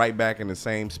kind of right back in the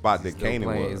same spot that Kanan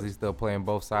was. Is he still playing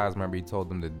both sides? Remember, he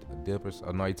told them to dip or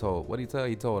no? He told Dre.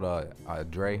 He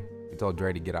told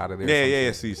Dre to get out of there.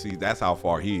 Yeah. See, that's how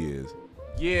far he is.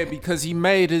 Yeah, because he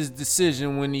made his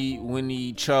decision when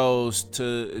he chose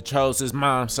his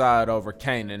mom's side over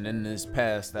Kanan in this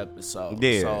past episode.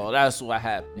 Yeah. So that's what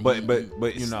happened. But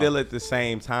still at the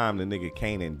same time, the nigga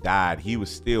Kanan died. He was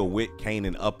still with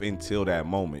Kanan up until that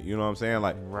moment. You know what I'm saying?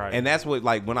 Like, right. And that's what,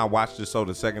 like, when I watched the show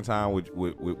the second time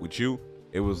with you,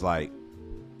 it was like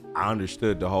I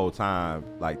understood the whole time,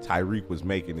 like, Tyreek was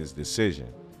making his decision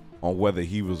on whether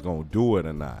he was gonna do it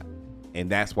or not. And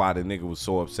that's why the nigga was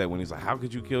so upset when he's like, how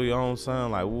could you kill your own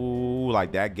son? Like, ooh,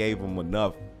 like, that gave him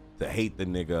enough to hate the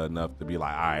nigga enough to be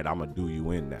like, all right, I'm gonna do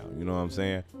you in now. You know what I'm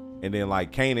saying? And then,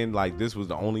 like, Kanan, like, this was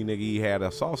the only nigga he had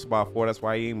a soft spot for. That's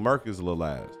why he ain't murk his little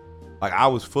ass. Like, I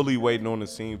was fully waiting on the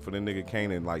scene for the nigga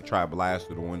Kanan, like, try to blast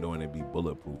through the window and it be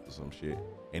bulletproof or some shit.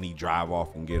 And he drive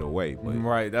off and get away. But,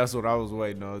 right, that's what I was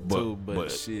waiting on too. But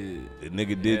shit, the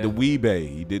nigga did the weebay.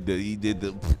 He did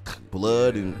the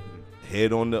blood and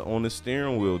head on the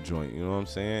steering wheel joint. You know what I'm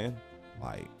saying?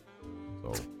 Like,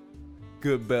 so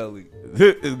good belly.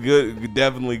 It's good,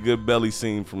 definitely good belly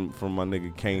scene from my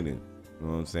nigga Kanan. You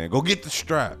know what I'm saying? Go get the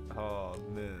strap. Oh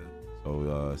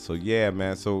man. So yeah,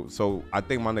 man. So I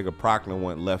think my nigga Proctor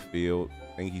went left field.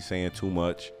 I think he's saying too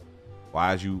much.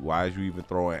 Why is you even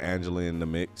throwing Angela in the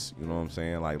mix? You know what I'm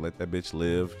saying? Like, let that bitch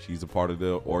live. She's a part of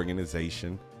the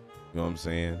organization. You know what I'm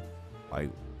saying? Like,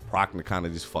 Proctor kind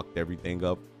of just fucked everything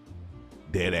up.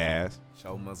 Dead ass.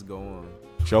 Show must go on.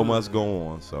 Show must go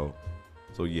on. So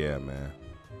yeah, man.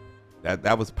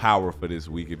 That was Power for this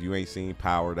week. If you ain't seen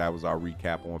Power, that was our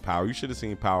recap on Power. You should have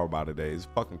seen Power by today. It's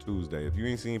fucking Tuesday. If you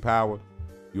ain't seen Power,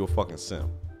 you a fucking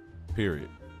simp. Period.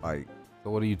 Like. So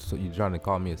what are you trying to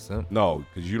call me a simp? No,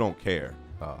 because you don't care.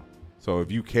 So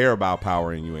if you care about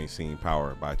Power and you ain't seen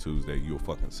Power by Tuesday, you a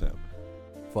fucking simp.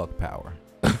 Fuck Power.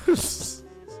 It's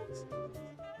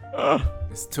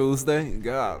Tuesday?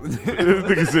 God. This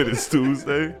nigga said it's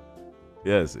Tuesday?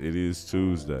 Yes, it is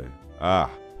Tuesday.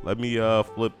 Let me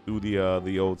flip through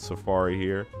the old Safari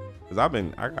here. Because I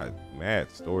got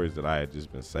mad stories that I had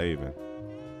just been saving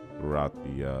throughout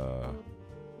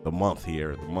the month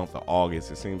here, the month of August.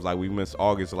 It seems like we missed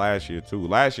August last year too.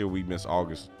 Last year we missed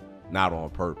August not on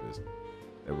purpose.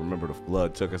 And remember the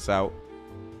flood took us out?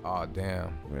 Oh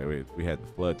damn. We had the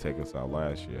flood take us out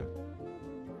last year.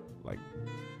 Like,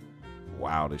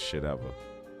 wildest shit ever.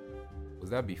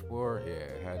 Was that before? Yeah,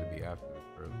 it had to be after the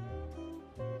trip.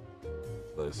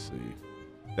 Let's see.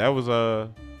 That was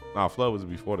flood was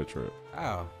before the trip.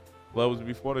 How? Flood was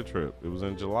before the trip. It was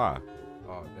in July.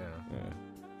 Oh damn. Yeah.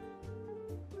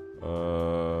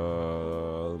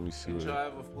 Let me see. Did y'all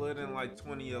have a flood in like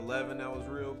 2011 that was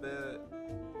real bad?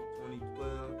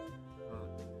 2012?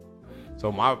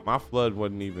 So my flood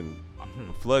wasn't even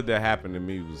the flood that happened to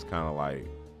me was kind of like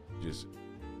just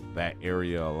that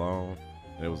area alone,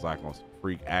 and it was like on some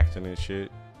freak accident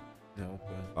shit.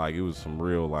 Okay. Like it was some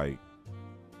real like,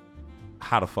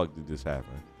 how the fuck did this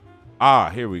happen?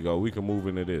 Here we go. We can move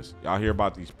into this. Y'all hear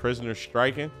about these prisoners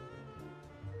striking?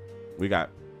 We got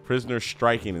prisoners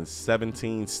striking in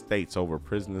 17 states over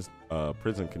prison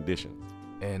conditions.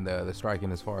 And the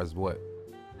striking as far as what?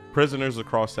 Prisoners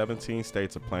across 17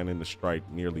 states are planning to strike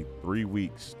nearly 3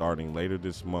 weeks starting later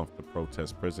this month to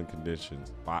protest prison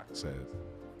conditions, Fox says.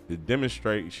 The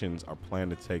demonstrations are planned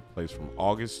to take place from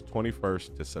August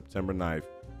 21st to September 9th,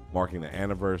 marking the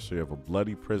anniversary of a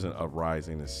bloody prison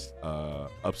uprising in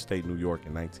upstate New York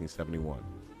in 1971.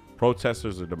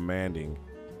 Protesters are demanding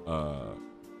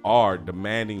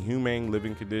humane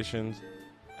living conditions,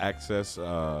 access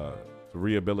to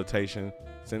rehabilitation,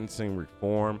 sentencing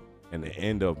reform, and the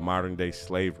end of modern-day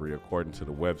slavery, according to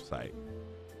the website.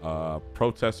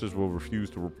 Protesters will refuse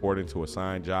to report into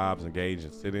assigned jobs, engage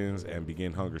in sit-ins, and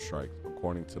begin hunger strikes,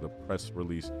 according to the press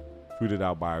release tweeted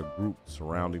out by a group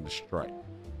surrounding the strike.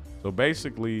 So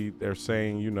basically, they're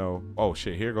saying, oh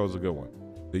shit, here goes a good one.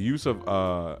 The use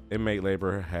of inmate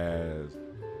labor has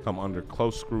come under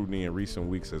close scrutiny in recent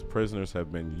weeks as prisoners have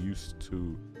been used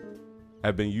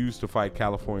to fight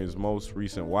California's most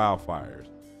recent wildfires,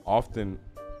 often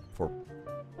for,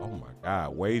 oh my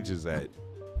God, wages at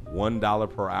 $1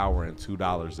 per hour and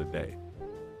 $2 a day.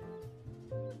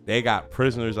 They got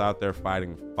prisoners out there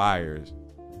fighting fires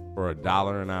for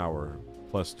 $1 an hour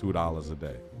plus $2 a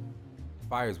day.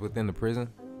 Fires within the prison?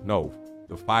 No,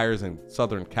 the fires in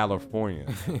Southern California,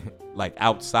 like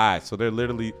outside. So they're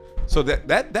literally, so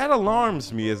that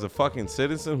alarms me as a fucking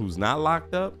citizen who's not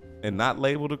locked up and not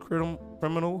labeled a criminal,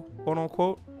 quote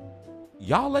unquote.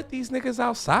 Y'all let these niggas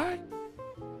outside?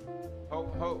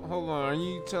 Hold on, are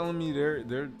you telling me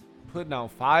they're putting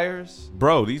out fires?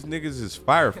 Bro, these niggas is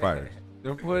firefighters.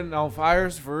 They're putting out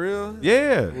fires for real?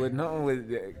 Yeah. With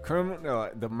the criminal,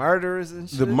 the murderers and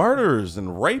shit? The murderers and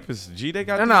rapists, G,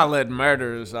 they're not letting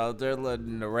murderers out. They're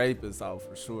letting the rapists out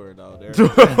for sure, though. They're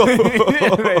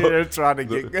trying to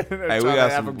get good. Hey,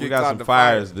 we got some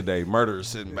fires today. Murderers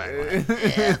sitting back. Like,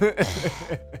 yeah.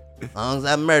 As long as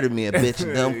I murder me a bitch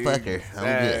and dumb fucker,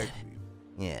 I'm good.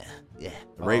 Yeah.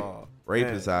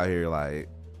 Rapists out here like.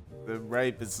 The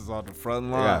rapists is on the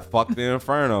front line. Yeah, fuck the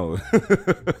inferno.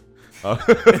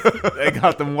 They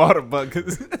got them water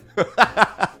buckets.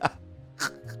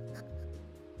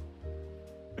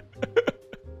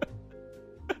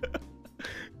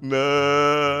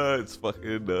 Nuts,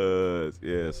 fucking nuts.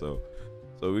 Yeah, so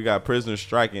we got prisoners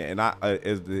striking, and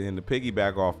in the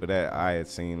piggyback off of that, I had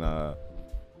seen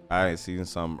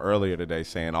some earlier today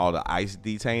saying all the ICE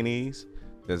detainees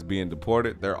that's being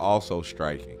deported, they're also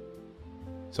striking.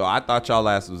 So I thought y'all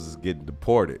asses was getting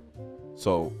deported.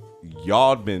 So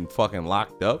y'all been fucking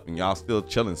locked up and y'all still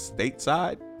chilling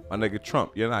stateside? My nigga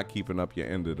Trump, you're not keeping up your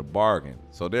end of the bargain.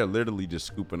 So they're literally just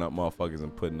scooping up motherfuckers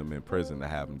and putting them in prison to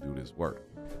have them do this work.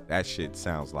 That shit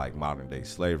sounds like modern day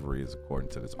slavery, is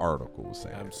according to this article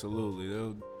saying. Absolutely.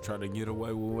 They'll try to get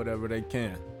away with whatever they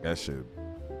can. That shit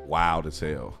wild as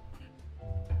hell.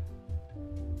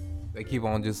 They keep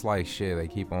on just like shit. They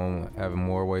keep on having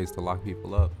more ways to lock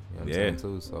people up. You know what I'm saying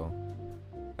too? So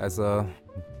that's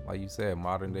like you said,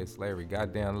 modern day slavery.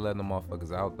 Goddamn, letting them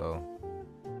motherfuckers out though.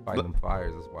 Fighting them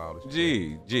fires is wild as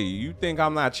shit. Gee, you think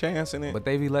I'm not chancing it? But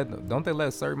they be letting, don't they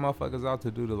let certain motherfuckers out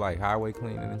to do the like highway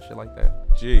cleaning and shit like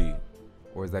that? Gee.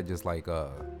 Or is that just like I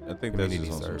think that's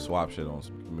just on some swap shit, on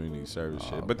some community service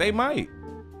shit. But they might.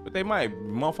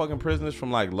 Motherfucking prisoners from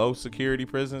like low security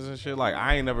prisons and shit. Like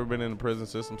I ain't never been in the prison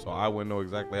system, so I wouldn't know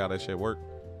exactly how that shit work.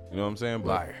 You know what I'm saying?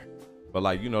 But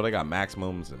like, you know, they got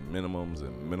maximums and minimums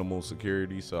and minimal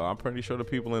security. So I'm pretty sure the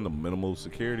people in the minimal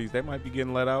securities, they might be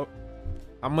getting let out.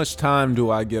 How much time do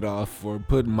I get off for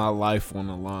putting my life on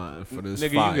the line for this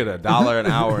Nigga, fight? you get $1 an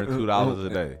hour and $2 a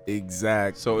day.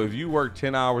 Exactly. So if you work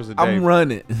 10 hours a day, I'm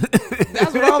running.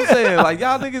 That's what I'm saying. Like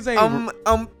y'all niggas ain't.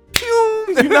 I'm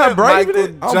You not braving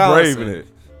it? Michael I'm braving Johnson. it.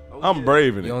 I'm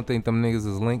braving it. You don't think them niggas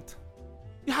is linked?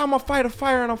 How am I fight a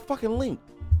fire and I'm fucking linked?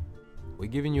 We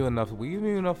giving you enough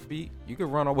feet. You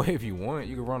could run away if you want.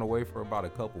 You could run away for about a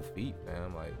couple feet,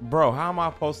 man. Like, bro, how am I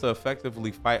supposed to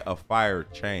effectively fight a fire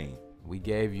chain? We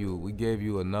gave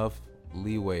you enough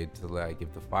leeway to, like,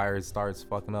 if the fire starts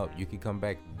fucking up, you could come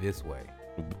back this way.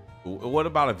 What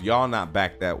about if y'all not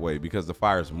back that way because the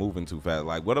fire's moving too fast?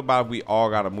 Like, what about if we all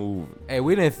gotta move? Hey,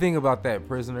 we didn't think about that,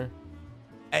 prisoner.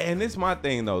 And this my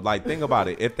thing though. Like, think about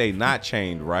it. If they not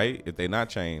chained, right? If they not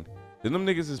chained, then them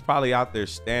niggas is probably out there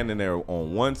standing there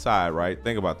on one side, right?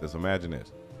 Think about this. Imagine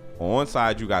this. On one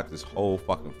side, you got this whole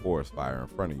fucking forest fire in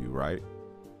front of you, right?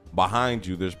 Behind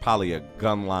you, there's probably a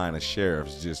gun line of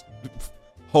sheriffs just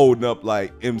holding up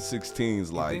like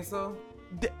M16s. Like, you think so?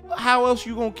 How else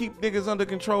you gonna keep niggas under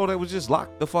control that was just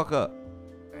locked the fuck up?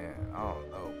 Man, I don't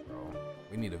know, bro.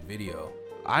 We need a video.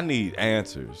 I need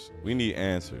answers. We need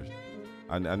answers.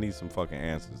 I need some fucking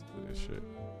answers to this shit.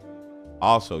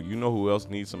 Also, you know who else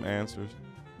needs some answers?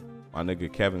 My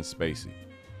nigga Kevin Spacey.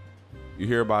 You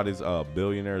hear about his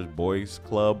Billionaires Boys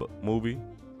Club movie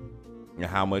and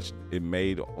how much it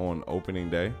made on opening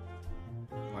day?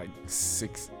 Like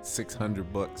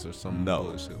 $600 or some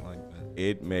bullshit like that.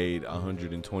 It made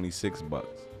 $126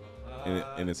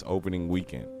 in its opening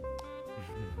weekend.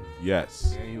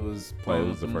 Yes. Yeah, he was But playing it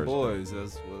with was the the first boys.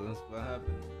 That's what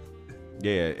happened.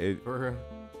 Yeah, it.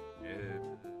 Yeah,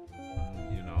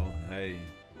 you know, hey,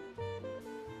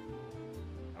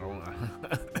 I don't.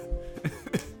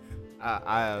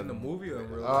 I in the movie or in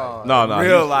real life? No,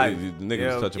 real life. The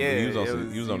nigga was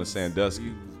touching. He was on the Sandusky. He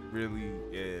was really,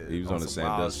 He was on the some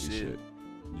wild Sandusky shit.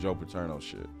 Joe Paterno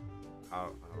shit.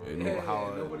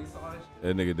 Nobody saw it.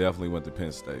 That nigga definitely went to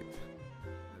Penn State.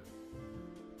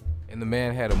 And the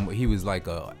man he was like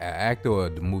a actor, or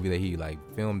the movie that he like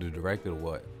filmed or directed or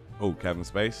what? Oh, Kevin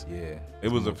Spacey? Yeah. It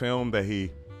was a film that he.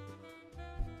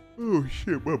 Oh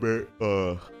shit, my bad.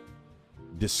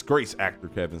 Disgraced actor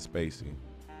Kevin Spacey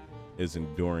is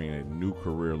enduring a new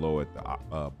career low at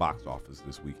the box office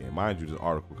this weekend. Mind you, this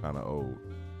article kind of old,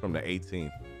 from the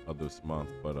 18th of this month,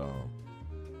 but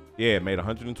yeah, it made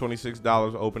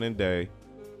 $126 opening day.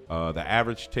 The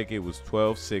average ticket was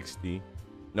 $12.60.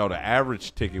 No, the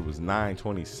average ticket was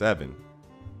 $9.27.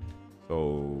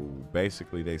 So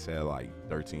basically, they said like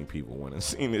 13 people went and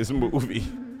seen this movie.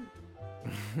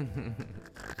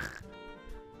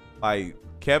 Like,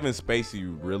 Kevin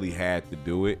Spacey really had to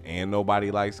do it, and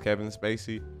nobody likes Kevin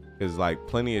Spacey because like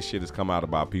plenty of shit has come out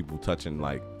about people touching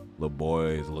like little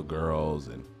boys, little girls,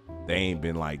 and they ain't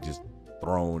been like just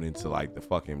thrown into like the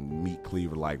fucking meat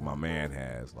cleaver like my man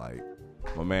has. Like,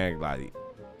 my man like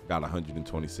got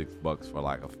 $126 for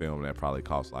like a film that probably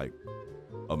cost like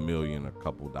 $1 million, a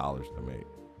couple dollars to make.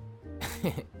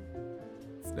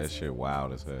 That shit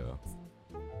wild as hell.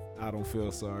 I don't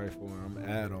feel sorry for him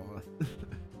at all.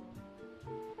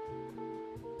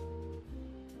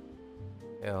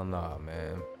 Hell nah,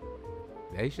 man.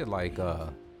 They should like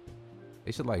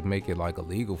make it like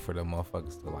illegal for them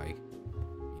motherfuckers to like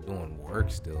be doing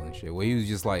work still and shit. Where he was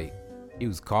just like, he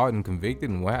was caught and convicted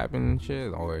and what happened and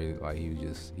shit, or like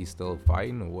he's still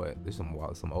fighting or what? There's some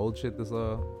old shit that's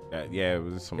yeah, it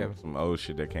was some old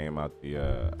shit that came out the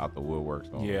woodworks.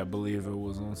 Yeah, I believe it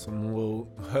was on some little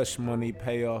hush money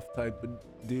payoff type of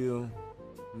deal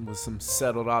with some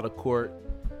settled out of court,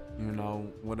 you know,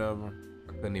 whatever.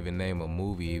 Couldn't even name a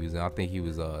movie. I think he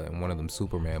was in one of them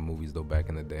Superman movies though back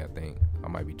in the day. I think I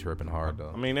might be tripping hard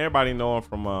though. I mean, everybody know him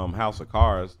from House of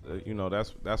Cards. You know,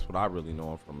 that's what I really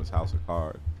know him from, is House of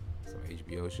Cards. Some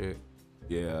HBO shit.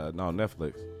 Yeah, no,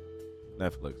 Netflix.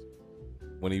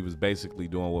 When he was basically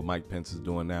doing what Mike Pence is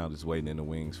doing now, just waiting in the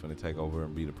wings for to take over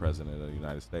and be the president of the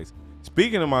United States.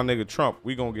 Speaking of my nigga Trump,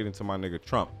 we gonna get into my nigga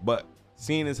Trump, but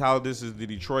seeing as how this is the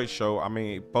Detroit show, I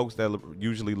mean, folks that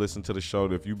usually listen to the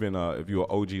show, if you're an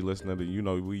OG listener, then you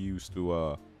know we used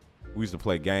to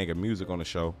play Gang of Music on the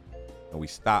show, and we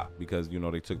stopped because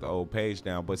they took the old page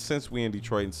down. But since we in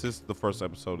Detroit, and since the first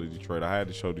episode of Detroit, I had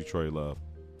to show Detroit love.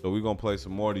 So we're gonna play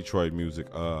some more Detroit music.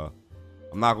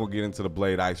 I'm not gonna get into the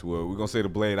Blade Icewood. We're gonna say the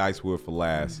Blade Icewood for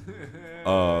last.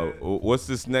 What's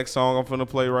this next song I'm finna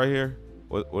play right here?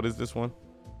 What is this one?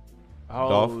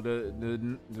 Oh,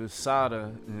 the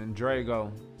Sada and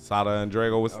Drago. Sada and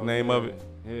Drago. What's the name of it?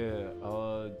 Yeah.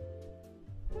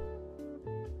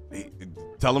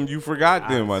 Tell them you forgot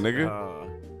them, my nigga.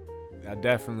 I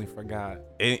definitely forgot.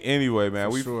 Anyway, man,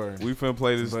 we finna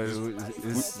play this.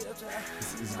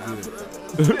 It's good.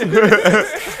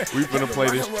 We finna play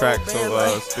this track, so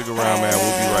stick around, man.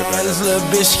 We'll be right back. This little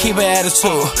bitch keep an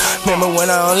attitude. Remember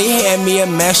when I only had me a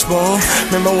Max spoon?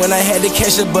 Remember when I had to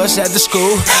catch the bus at the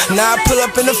school? Now I pull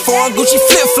up in the foreign Gucci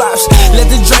flip flops. Let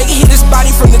the Drake hit his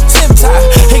body from the tip top.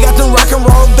 He got the rock and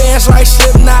roll bands like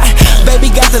Slipknot.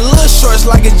 Baby got the little shorts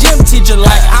like a gym teacher.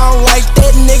 Like I don't like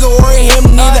that nigga or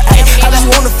him neither. Ay, I just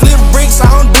wanna flip bricks.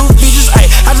 I don't do features. Ay,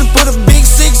 I just put a big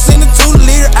 6 in a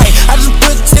 2-liter. Ay, I just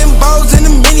put 10 balls in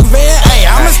the minivan. Ay,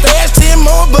 I'ma stash 10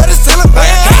 more, but it's still a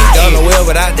band. Can't go nowhere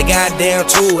without the goddamn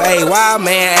tool. Ay, wild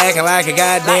man acting like a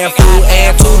goddamn fool.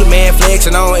 And to the man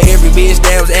flexing on every bitch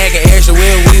that was acting extra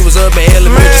when we was up in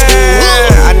elementary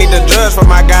school. I need the drugs for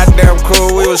my goddamn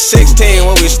crew. We was 16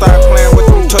 when we started playing with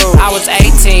them tools. I was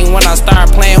 18 when I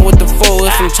started playing with the fools.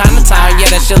 From Chinatown,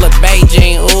 yeah, that shit look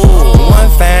Beijing, ooh. One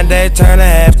fine day, turned a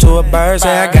half to a bird. Say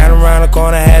I got around the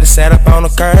corner, had to set up on the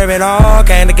curb. It all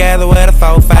came together with a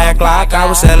 4-5 Glock. I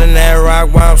was selling that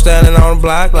rock while I'm standing on the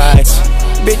block like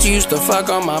bitch, you used to fuck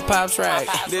on my pops rack.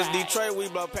 This Detroit, we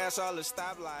blow past all the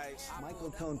stoplights.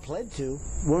 Michael Cohen pled to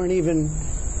weren't even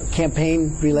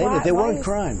campaign related. They weren't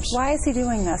crimes. Why is he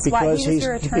doing this? Because Why,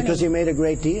 your attorney? Because he made a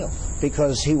great deal.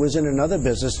 Because he was in another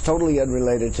business totally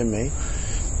unrelated to me,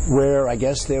 where I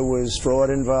guess there was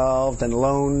fraud involved and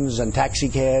loans and taxi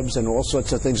cabs and all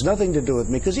sorts of things. Nothing to do with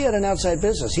me because he had an outside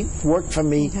business. He worked for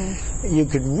me. Mm-hmm. You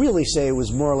could really say it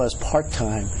was more or less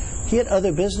part-time. He had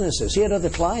other businesses. He had other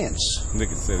clients.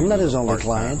 I'm not his only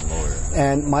client.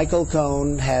 And Michael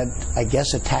Cohen had, I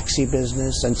guess, a taxi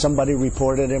business, and somebody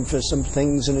reported him for some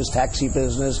things in his taxi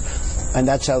business, and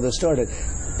that's how this started.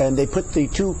 And they put the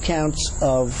 2 counts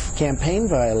of campaign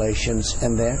violations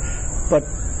in there, but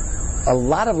a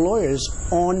lot of lawyers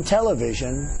on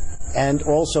television, and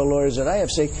also lawyers that I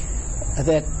have, say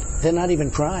that they're not even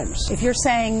crimes. If you're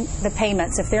saying the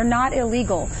payments, if they're not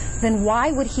illegal, then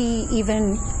why would he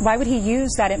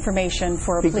use that information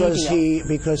for a plea deal?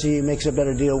 Because he makes a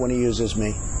better deal when he uses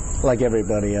me, like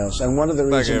everybody else. And one of the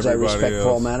reasons I respect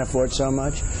Paul Manafort so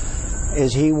much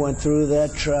is he went through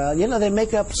that trial. You know, they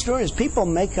make up stories. People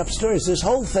make up stories. This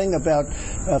whole thing about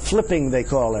flipping, they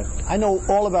call it. I know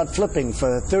all about flipping.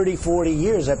 For 30, 40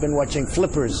 years, I've been watching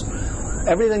flippers.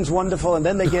 Everything's wonderful, and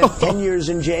then they get 10 years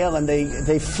in jail, and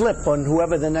they flip on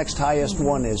whoever the next highest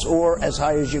one is, or as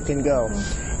high as you can go.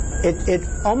 It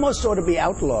almost ought to be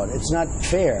outlawed. It's not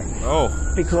fair. Oh.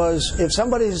 Because if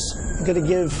somebody's going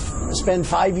to spend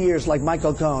 5 years like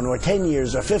Michael Cohen, or 10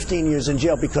 years, or 15 years in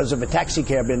jail because of a taxi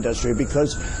cab industry,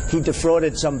 because he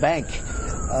defrauded some bank,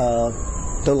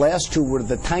 the last 2 were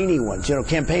the tiny ones. You know,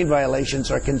 campaign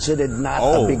violations are considered not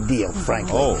a big deal,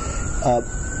 frankly.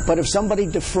 But if somebody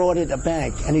defrauded a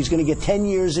bank and he's going to get 10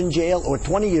 years in jail or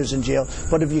 20 years in jail,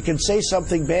 but if you can say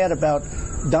something bad about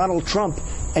Donald Trump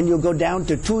and you'll go down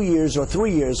to 2 years or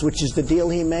 3 years, which is the deal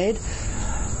he made,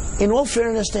 in all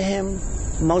fairness to him,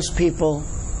 most people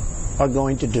are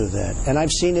going to do that. And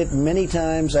I've seen it many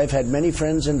times. I've had many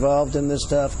friends involved in this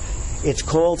stuff. It's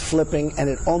called flipping, and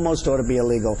it almost ought to be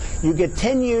illegal. You get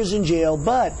 10 years in jail,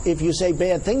 but if you say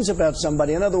bad things about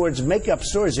somebody, in other words, make up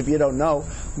stories if you don't know,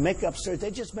 make up stories, they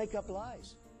just make up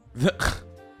lies.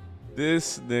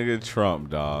 This nigga Trump,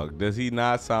 dog, does he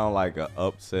not sound like an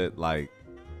upset, like,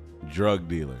 drug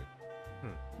dealer?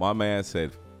 My man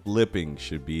said flipping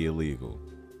should be illegal.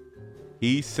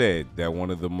 He said that one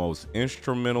of the most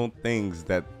instrumental things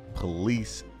that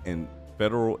police and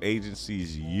federal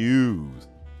agencies use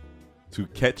to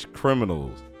catch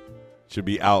criminals should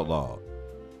be outlawed.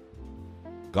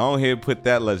 Go ahead, put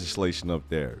that legislation up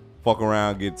there. Fuck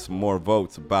around, get some more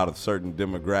votes about a certain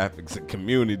demographics and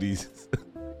communities.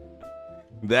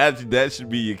 That should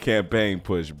be your campaign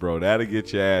push, bro. That'll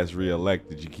get your ass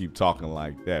reelected. You keep talking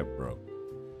like that, bro.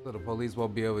 So the police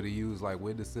won't be able to use like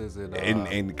witnesses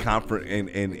and conference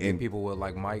and people with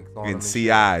like mics on and them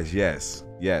CIs, yes.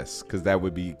 Yes, because that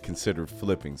would be considered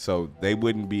flipping. So they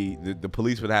wouldn't be, the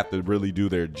police would have to really do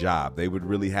their job. They would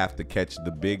really have to catch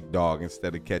the big dog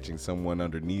instead of catching someone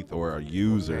underneath or a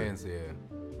user. Fans, yeah.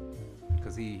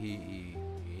 Because he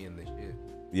in the shit.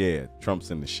 Yeah, Trump's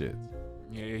in the shit.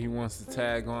 Yeah, he wants to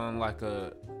tag on like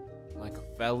a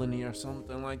felony or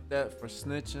something like that for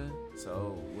snitching.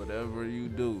 So whatever you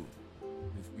do,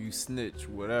 if you snitch,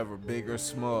 whatever, big or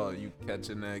small, you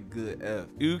catching that good F.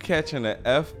 You catching an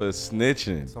F for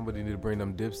snitching. Somebody need to bring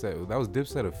them Dipset. That was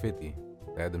Dipset of 50.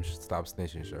 They had them stop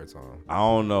snitching shirts on. I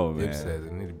don't know, man. Dipset.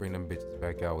 They need to bring them bitches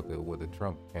back out with the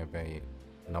Trump campaign.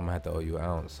 And I'm gonna have to owe you an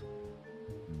ounce.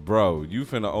 Bro, you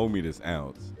finna owe me this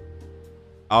ounce.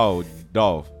 Oh,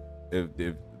 Dolph,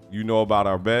 if you know about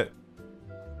our bet,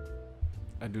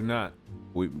 I do not.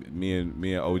 Me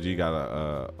and OG got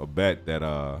a bet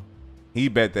that he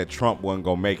bet that Trump wasn't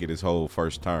gonna make it his whole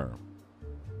first term.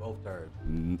 Both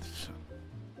terms.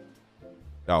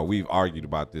 Oh, we've argued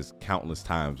about this countless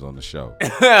times on the show.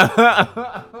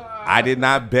 I did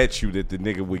not bet you that the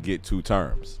nigga would get 2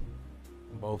 terms.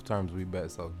 Both terms we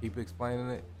bet, so keep explaining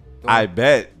it. I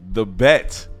bet the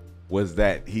bet was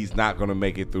that he's not going to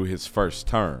make it through his first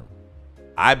term.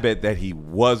 I bet that he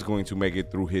was going to make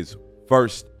it through his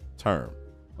first term,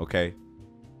 okay?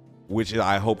 Which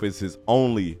I hope is his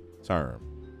only term.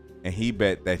 And he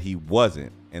bet that he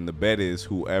wasn't. And the bet is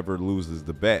whoever loses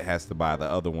the bet has to buy the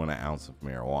other one an ounce of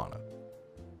marijuana.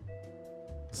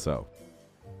 So,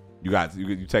 you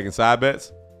taking side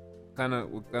bets?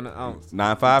 What kind of ounce?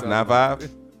 9.5,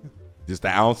 9.5. Just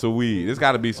an ounce of weed. There's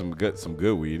got to be some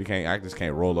good weed. I just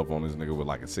can't roll up on this nigga with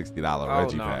like a $60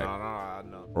 Reggie pack.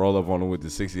 No. Roll up on him with the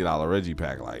 $60 Reggie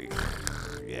pack, like,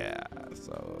 yeah.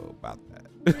 So about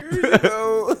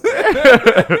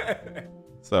that.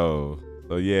 So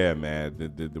yeah, man.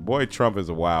 The boy Trump is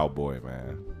a wild boy,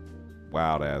 man.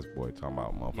 Wild ass boy. Talking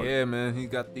about motherfucker. Yeah, man. He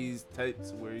got these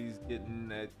tapes where he's getting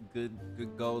that good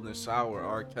golden shower,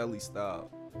 R. Kelly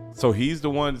style. So he's the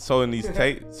one. So in these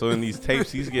tapes,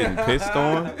 he's getting pissed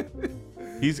on.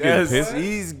 He's getting pissed.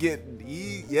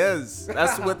 Yes,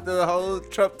 that's what the whole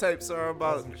Trump tapes are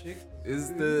about. Is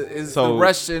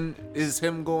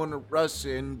him going to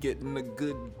Russia and getting a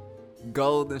good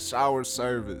golden shower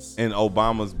service in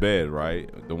Obama's bed, right?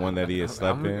 The one that he had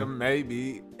slept in.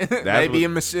 Maybe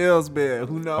in Michelle's bed.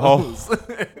 Who knows? Oh.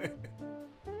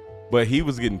 But he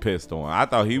was getting pissed on. I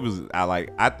thought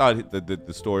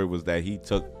the story was that he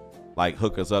took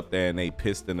hookers up there and they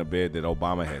pissed in the bed that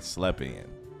Obama had slept in.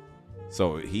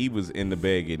 So he was in the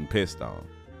bed getting pissed on.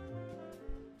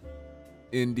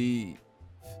 Indeed.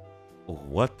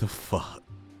 What the fuck?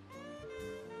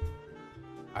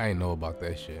 I ain't know about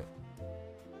that shit.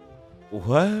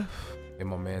 What? In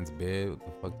my man's bed? What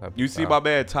the fuck type You see my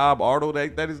man Tom Arnold?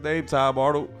 That his name, Tom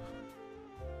Arnold?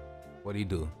 What'd he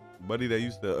do? Buddy that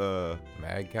used to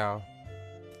Mad Cow?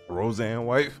 Roseanne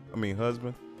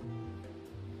husband.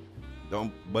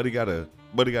 Buddy got a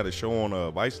show on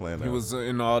Viceland. He was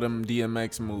in all them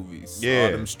DMX movies. Yeah.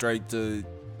 All them straight to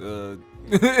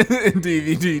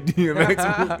DVD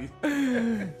DMX movies.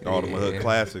 All them hood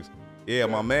classics. Yeah,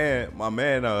 my man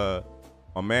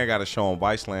got a show on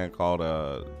Viceland called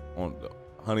on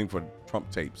Hunting for Trump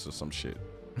Tapes or some shit.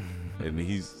 And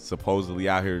he's supposedly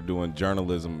out here doing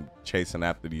journalism, chasing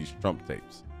after these Trump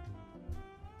tapes.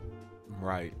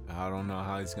 Right. I don't know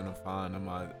how he's gonna find them.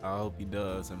 I hope he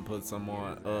does and put some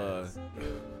on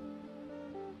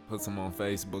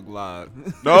Facebook Live.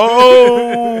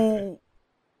 No.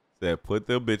 Said put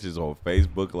them bitches on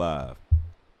Facebook Live.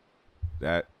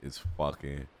 That is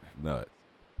fucking nuts.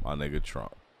 My nigga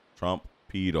Trump. Trump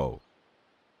pedo.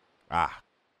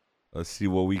 Let's see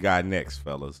what we got next,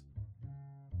 fellas.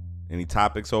 Any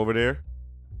topics over there?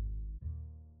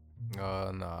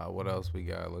 Nah. What else we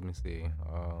got? Let me see.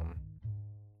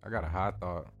 I got a hot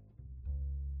thought.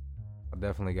 I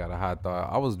definitely got a hot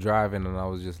thought. I was driving and I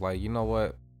was just like, you know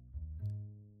what?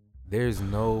 There's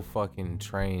no fucking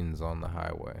trains on the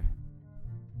highway.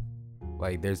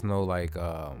 Like, there's no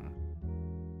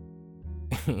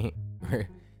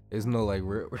there's no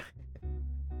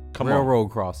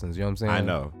railroad crossings. You know what I'm saying? I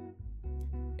know.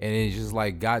 And it just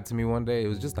got to me one day. It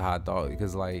was just a hot thought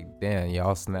because damn,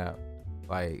 y'all snap.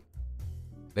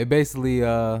 They basically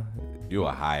you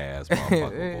a high ass motherfucker, boy.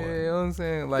 You know what I'm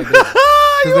saying?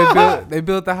 They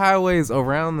built the highways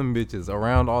around them bitches,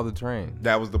 around all the trains.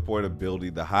 That was the point of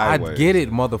building the highways. I get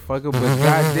it, motherfucker, but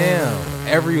goddamn,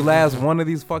 every last one of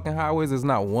these fucking highways, there's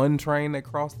not one train that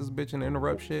crossed this bitch and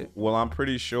interrupt shit. Well, I'm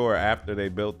pretty sure after they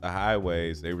built the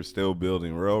highways, they were still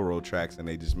building railroad tracks, and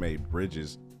they just made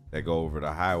bridges that go over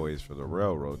the highways for the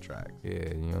railroad tracks. Yeah,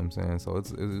 you know what I'm saying? So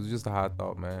it was just a hot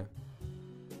thought, man.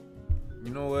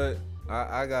 You know what?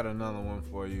 I got another one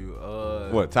for you.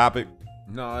 What topic?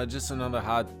 No, just another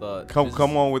hot thought.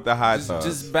 Come on with the hot thoughts.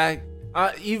 Just back.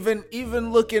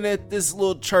 Even looking at this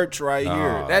little church right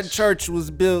here. That church was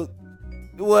built.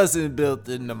 It wasn't built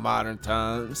in the modern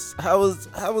times. How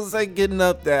was they getting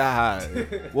up that high?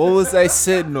 What was they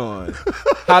sitting on?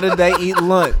 How did they eat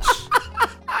lunch?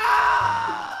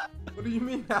 What do you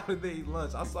mean? How did they eat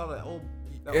lunch? I saw that old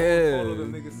photo of the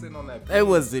niggas sitting on that beam. They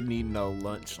wasn't eating no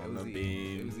lunch on the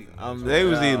beam. They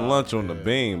was eating lunch on the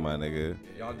beam, my nigga.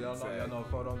 Y'all know what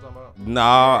photo I'm talking about? No,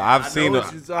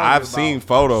 I've seen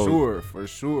photos. For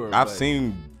sure. I've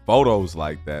seen photos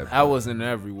like that. I wasn't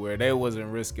everywhere. They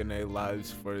wasn't risking their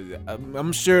lives for that.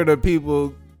 I'm sure the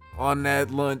people on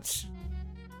that lunch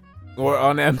or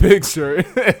on that picture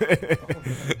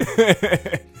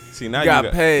See, now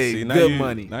got paid good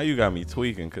money. Now you got me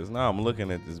tweaking because now I'm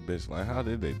looking at this bitch like, how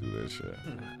did they do that shit?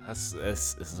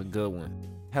 That's a good one.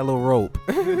 Hello rope.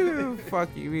 Fuck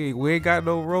you. We ain't got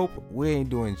no rope. We ain't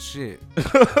doing shit.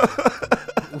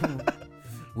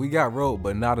 We got rope,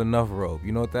 but not enough rope.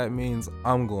 You know what that means?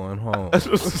 I'm going home.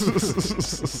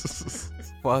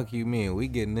 Fuck you mean? We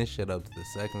getting this shit up to the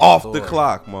second off story. The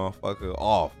clock, motherfucker.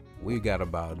 Off. We got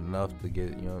about enough to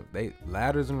get, they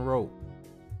ladders and rope.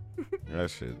 That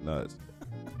shit nuts.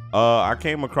 I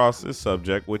came across this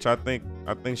subject, which I think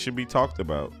should be talked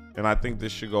about, and I think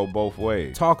this should go both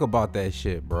ways. Talk about that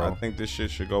shit, bro. I think this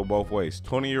shit should go both ways.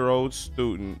 20-year-old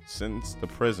student sentenced to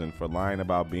prison for lying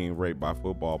about being raped by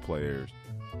football players.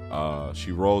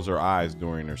 She rolls her eyes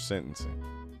during her sentencing.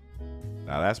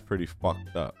 Now that's pretty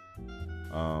fucked up.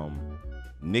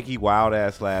 Nikki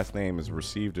Wildass last name has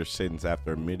received her sentence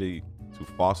after admitting to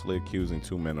falsely accusing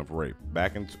two men of rape.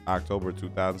 Back in October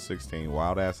 2016,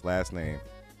 Wildass last name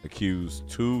accused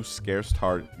two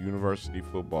Scarce-Tart University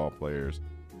football players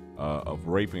of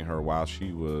raping her while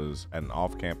she was at an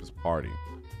off-campus party.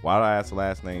 Wildass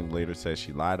last name later said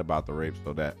she lied about the rape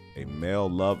so that a male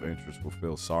love interest would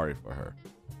feel sorry for her.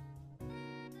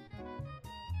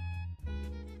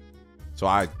 So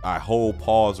I hold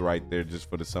pause right there just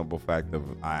for the simple fact of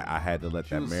I had to let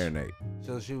that marinate.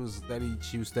 So she was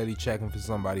steady checking for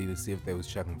somebody to see if they was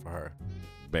checking for her.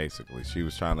 Basically, she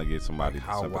was trying to get somebody to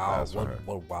sympathize with her.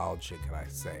 What wild shit could I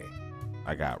say?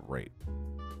 I got raped.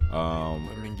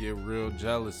 Women get real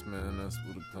jealous, man. That's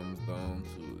what it comes down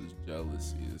to. Is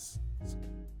jealousy. It's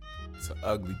an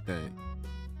ugly thing.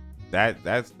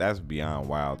 That's beyond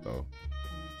wild though.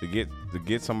 To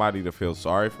get somebody to feel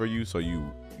sorry for you, so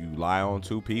you lie on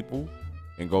two people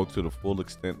and go to the full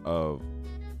extent of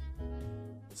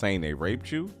saying they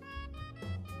raped you.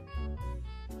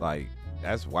 Like,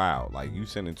 that's wild. Like, you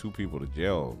sending two people to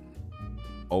jail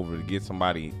over to get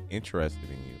somebody interested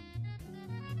in you.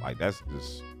 Like, that's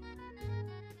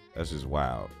just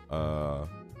wild.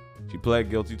 She pled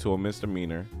guilty to a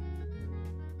misdemeanor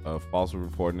of falsely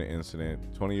reporting the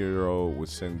incident. 20-year-old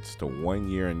was sentenced to 1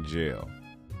 year in jail.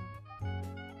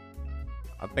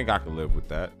 I think I could live with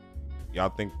that. Y'all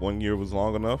think 1 year was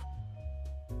long enough?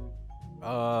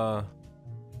 I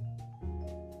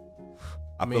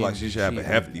feel like she should have a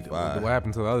hefty fine. What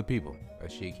happened to the other people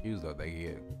that she accused of?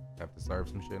 They have to serve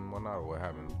some shit and whatnot, or what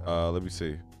happened? Let me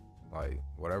see. Like,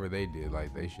 whatever they did, like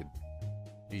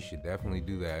she should definitely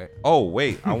do that. Oh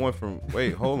wait,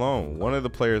 hold on. One of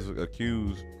the players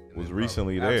accused was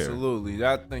recently there. Absolutely,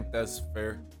 I think that's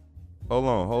fair. Hold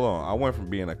on. I went from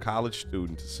being a college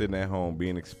student to sitting at home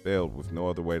being expelled with no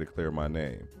other way to clear my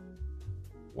name.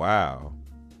 Wow.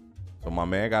 So my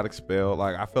man got expelled.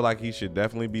 Like, I feel like he should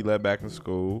definitely be let back in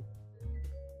school.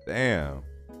 Damn.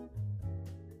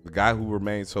 The guy who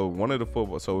remained, so it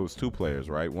was two players,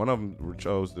 right? One of them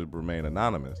chose to remain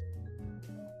anonymous.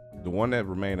 The one that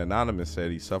remained anonymous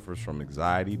said he suffers from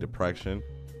anxiety, depression.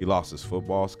 He lost his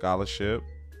football scholarship.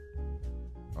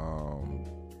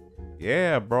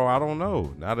 Yeah, bro, I don't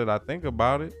know. Now that I think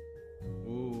about it.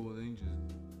 Ooh, they just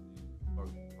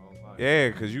yeah,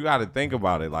 because you got to think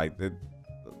about it. Like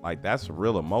that's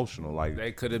real emotional. Like,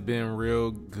 they could have been real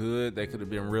good. They could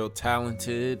have been real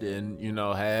talented, and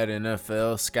had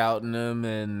NFL scouting them,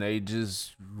 and they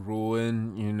just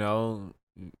ruined,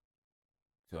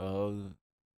 the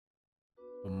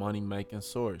money making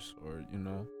source, or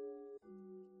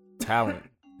talent.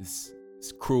 It's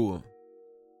cruel.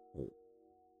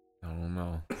 I don't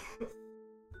know.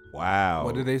 Wow.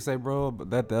 What did they say, bro?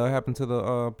 That happened to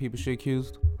the people she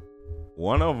accused?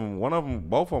 One of them,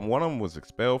 both of them. One of them was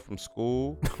expelled from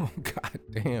school. God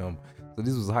damn. So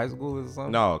this was high school or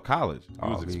something? No, college. He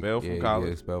was expelled from college.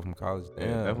 Yeah, expelled from college. Damn.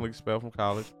 Yeah, definitely expelled from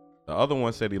college. The other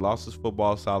one said he lost his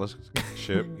football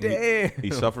scholarship. Damn. He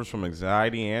suffers from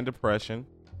anxiety and depression.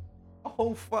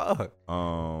 Oh fuck.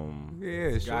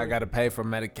 Yeah, sure. I gotta pay for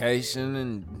medication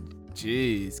and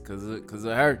jeez, cause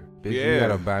it hurt. Bitch, you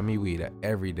gotta buy me weed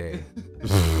every day.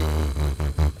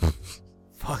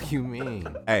 Fuck you mean?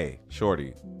 Hey,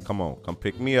 Shorty, come on, come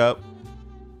pick me up.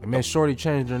 Hey, man, Shorty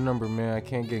changed her number, man. I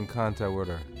can't get in contact with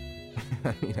her.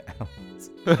 I need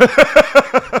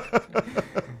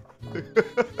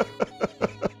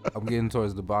I'm getting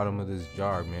towards the bottom of this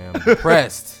jar, man. I'm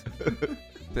depressed.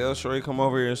 Tell Shorty come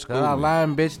over here and school. Stop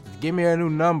lying, bitch. Give me a new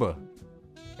number.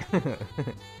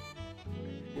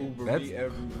 Uber me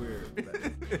everywhere.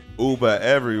 Uber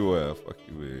everywhere. Fuck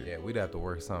you with. Yeah, we'd have to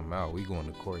work something out. We going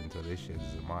to court until this shit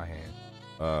is in my hand.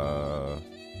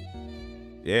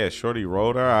 Yeah, Shorty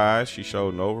rolled her eyes. She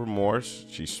showed no remorse.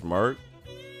 She smirked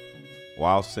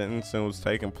while sentencing was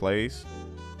taking place.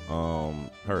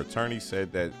 Her attorney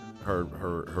said that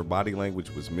her body language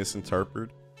was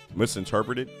misinterpreted.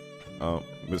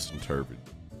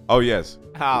 Oh yes.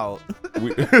 How?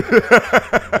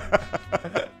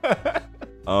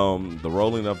 The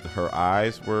rolling of her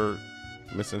eyes were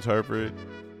misinterpreted.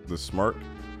 The smirk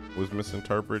was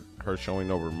misinterpreted. Her showing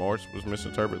no remorse was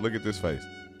misinterpreted. Look at this face.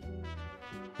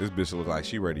 This bitch look like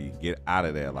she ready to get out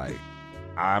of there. Like,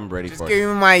 I'm ready Just for give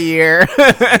me my year.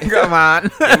 Come on.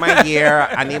 Give my year.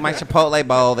 I need my Chipotle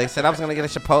bowl. They said I was gonna get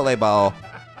a Chipotle bowl.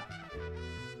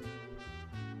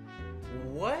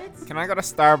 What? Can I go to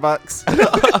Starbucks?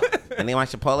 I need my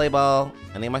Chipotle bowl.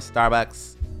 I need my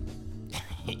Starbucks.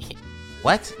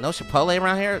 What? No Chipotle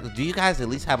around here? Do you guys at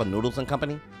least have a Noodles and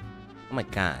Company? Oh my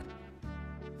god.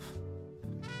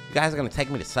 You guys are gonna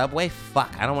take me to Subway?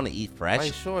 Fuck, I don't want to eat fresh.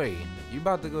 Hey, Shorty, you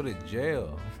about to go to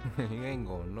jail. You ain't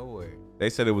going nowhere. They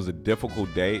said it was a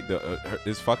difficult day.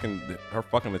 Her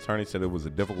fucking attorney said it was a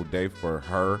difficult day for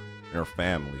her and her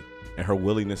family, and her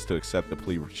willingness to accept the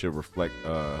plea should reflect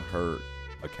her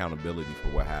accountability for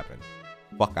what happened.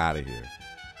 Fuck out of here.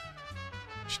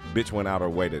 Bitch went out her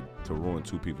way to ruin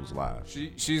two people's lives.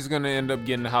 She's gonna end up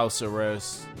getting house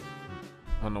arrest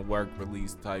on a work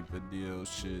release type of deal,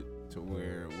 shit, to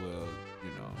where, well,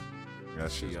 you know,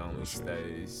 she only bullshit.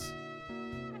 stays.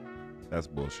 That's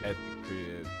bullshit. At the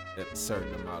crib at a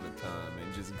certain amount of time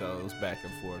and just goes back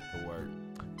and forth to work.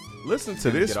 Listen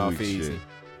to this week's shit.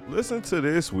 Listen to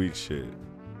this week's shit.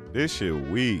 This shit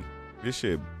weak. This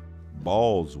shit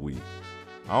balls weak.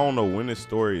 I don't know when this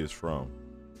story is from.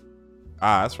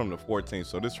 It's from the 14th,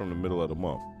 so this is from the middle of the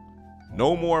month.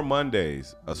 No more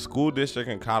Mondays. A school district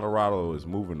in Colorado is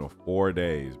moving to 4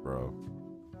 days, bro.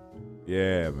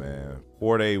 Yeah, man.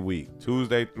 4-day week.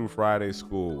 Tuesday through Friday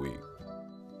school week.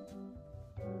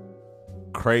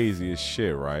 Crazy as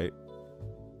shit, right?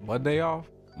 Monday off?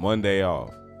 Monday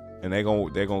off. And they're gonna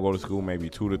go to school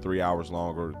maybe 2 to 3 hours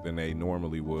longer than they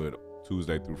normally would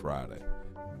Tuesday through Friday.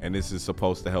 And this is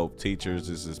supposed to help teachers.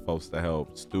 This is supposed to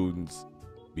help students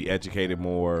be educated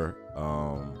more.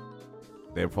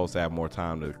 They're supposed to have more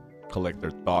time to collect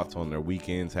their thoughts on their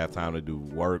weekends, have time to do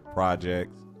work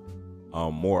projects.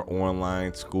 More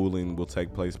online schooling will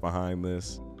take place behind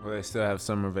this. Well, they still have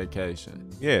summer vacation.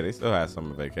 Yeah, they still have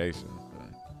summer vacation.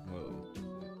 Okay. Well,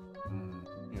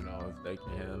 you know, if they can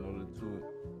handle it to it.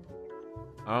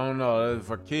 I don't know.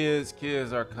 For kids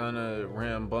are kind of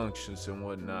rambunctious and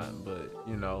whatnot, but,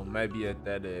 you know, maybe at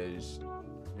that age,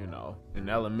 you know, in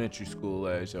elementary school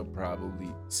age, they'll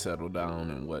probably settle down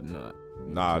and whatnot.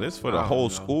 Nah, this for the whole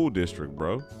school district,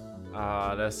 bro.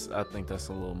 I think that's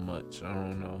a little much. I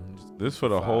don't know. This for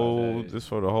the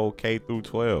whole K through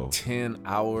 12.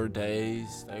 10-hour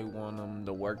days. They want them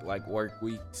to work like work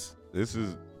weeks. This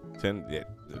is 10. Yeah,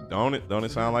 don't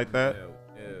it sound like that? Yeah.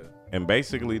 And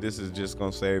basically, this is just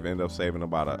gonna end up saving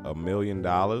about $1 million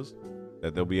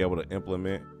that they'll be able to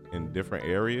implement in different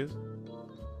areas.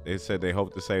 They said they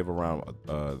hope to save around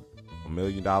 $1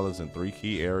 million in 3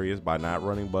 key areas by not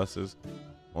running buses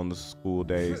on the school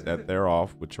days that they're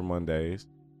off, which are Mondays,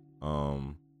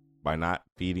 by not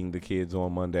feeding the kids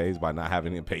on Mondays, by not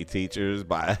having to pay teachers,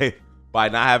 by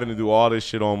not having to do all this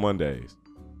shit on Mondays.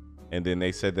 And then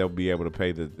they said they'll be able to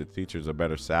pay the teachers a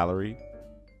better salary.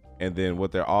 And then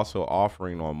what they're also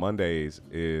offering on Mondays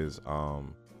is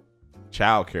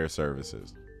child care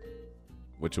services,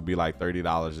 which will be like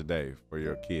 $30 a day for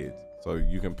your kids. So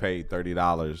you can pay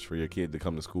 $30 for your kid to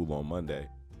come to school on Monday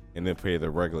and then pay the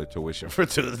regular tuition for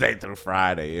Tuesday through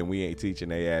Friday, and we ain't teaching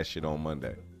they ass shit on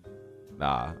Monday.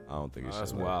 Nah, I don't think it's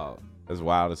That's wild. That's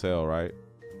wild as hell, right?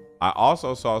 I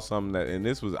also saw something that, and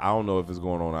this was, I don't know if it's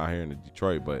going on out here in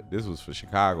Detroit, but this was for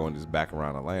Chicago and just back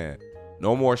around the land.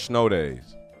 No more snow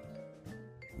days.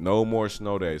 No more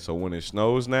snow days. So when it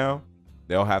snows now,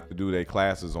 they'll have to do their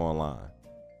classes online.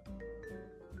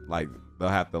 Like They'll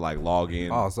have to like log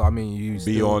in. Oh, so I mean, you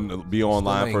be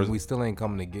online first. We still ain't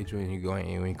coming to get you, and you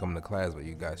ain't coming to class, but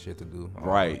you got shit to do.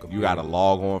 Right, you got to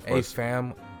log on first. Hey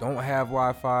fam, don't have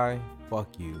Wi-Fi.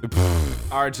 Fuck you.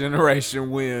 Our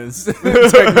generation wins.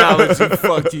 Technology,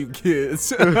 fuck you, kids.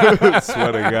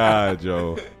 Swear to God,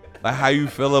 Joe. Like, how you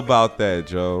feel about that,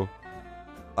 Joe?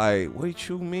 Like, what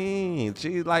you mean?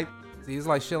 Gee, like. See, it's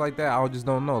like shit like that. I just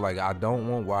don't know. Like, I don't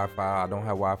want Wi-Fi. I don't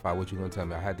have Wi-Fi. What you gonna tell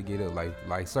me? I had to get it.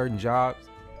 Like certain jobs,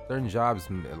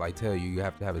 like tell you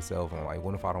have to have a cell phone. Like,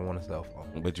 what if I don't want a cell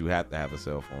phone? But you have to have a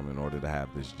cell phone in order to have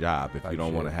this job. If you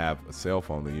don't want to have a cell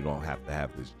phone, then you don't have to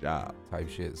have this job.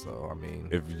 Type shit. So I mean,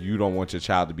 if you don't want your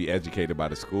child to be educated by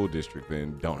the school district,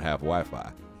 then don't have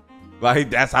Wi-Fi.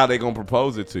 Like, that's how they gonna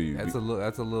propose it to you. That's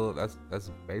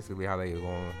basically how they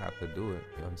gonna have to do it.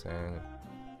 You know what I'm saying?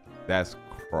 That's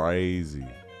crazy.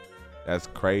 That's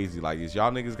crazy. Like, is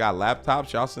y'all niggas got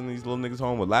laptops? Y'all sending these little niggas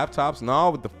home with laptops? No,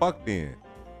 what the fuck then?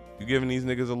 You giving these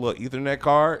niggas a little Ethernet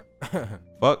card?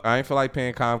 Fuck, I ain't feel like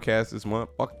paying Comcast this month.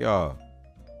 Fuck y'all.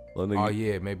 Oh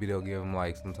yeah, maybe they'll give them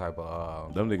like some type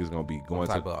of them niggas gonna be going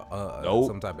some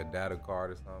type of data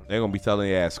card or something. They gonna be telling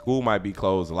you, school might be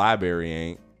closed, the library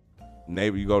ain't.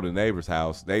 Neighbor, you go to the neighbor's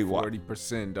house. They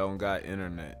 40% don't got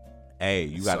internet. Hey,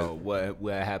 you gotta. So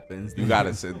what happens? You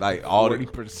gotta say like all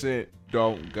 40%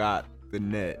 don't got the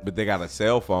net, but they got a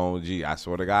cell phone. Gee, I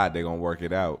swear to God, they gonna work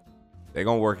it out. They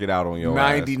gonna work it out on your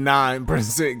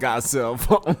 99% got cell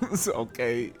phones.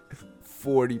 Okay,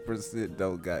 40%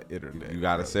 don't got internet. You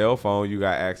got a cell phone. You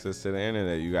got access to the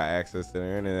internet. You got access to the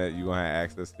internet. You gonna have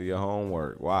access to your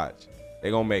homework. Watch,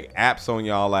 they gonna make apps on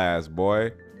y'all ass,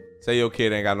 boy. Say your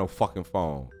kid ain't got no fucking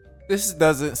phone. This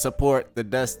doesn't support the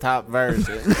desktop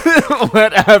version.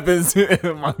 What happens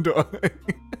in my door?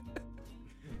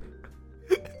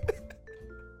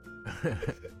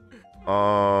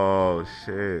 Oh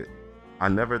shit! I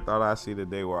never thought I'd see the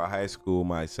day where a high school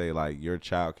might say like your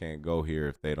child can't go here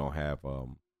if they don't have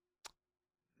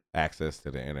access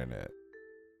to the internet.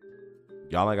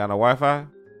 Y'all ain't got no Wi-Fi?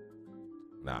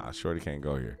 Nah, shorty can't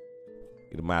go here.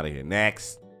 Get them out of here.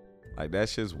 Next. Like, that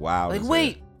shit's wild. Like,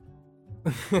 wait.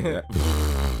 They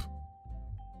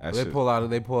pull out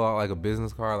like a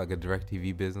business card, like a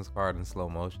DirecTV business card in slow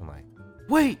motion. Like,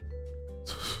 wait.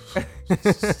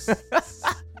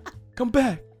 Come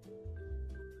back.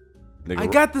 I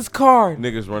got this card.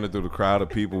 Niggas running through the crowd of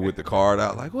people with the card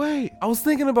out. Like, wait. I was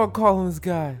thinking about calling this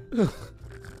guy.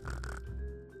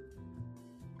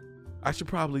 I should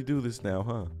probably do this now,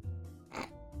 huh?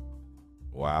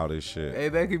 Wow, this shit. Hey,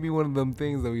 that could be one of them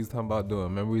things that we was talking about doing.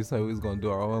 Remember we said we was gonna do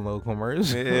our own little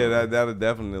commercial? Yeah, that'll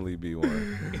definitely be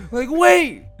one. Like,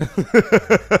 wait!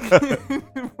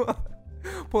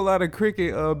 Pull out a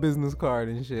Cricket business card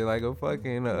and shit, like a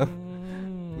fucking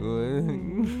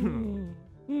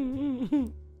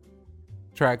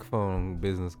track phone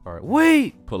business card.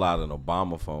 Wait! Pull out an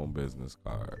Obama phone business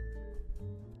card.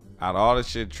 Out of all the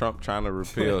shit Trump trying to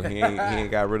repeal, he ain't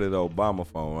got rid of the Obama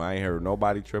phone. I ain't heard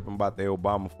nobody tripping about the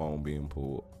Obama phone being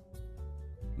pulled.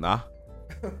 Nah.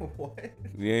 What?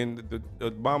 Yeah, the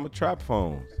Obama trap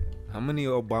phones. How many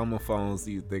Obama phones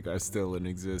do you think are still in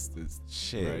existence?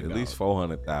 Shit, right at least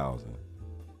 400,000.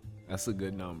 That's a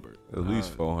good number. At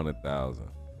least 400,000.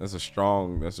 That's a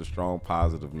strong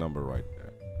positive number right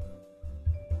there.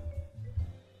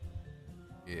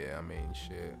 Yeah, I mean,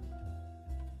 shit.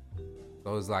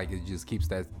 So it's like it just keeps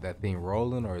that thing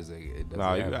rolling, or is it?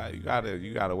 No, you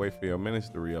gotta wait for your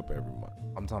ministry up every month.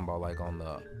 I'm talking about like on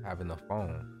having the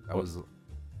phone. That was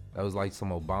like some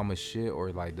Obama shit,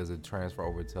 or like does it transfer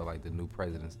over to like the new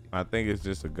presidency? I think it's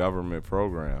just a government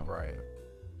program, right?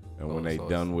 And when they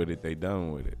done with it, they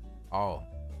done with it. Oh,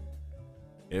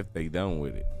 if they done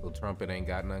with it. So Trump ain't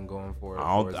got nothing going for it.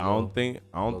 I don't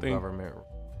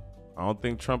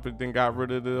think Trump didn't got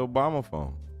rid of the Obama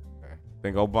phone. I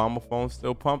think Obama phone's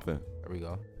still pumping. There we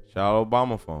go. Shout out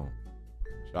Obama phone.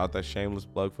 Shout out that shameless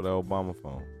plug for the Obama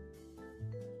phone.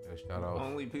 Yeah, shout out.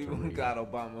 Only people who got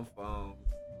Obama phones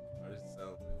are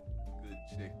selling good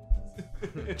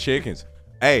chickens. Chickens.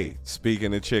 Hey,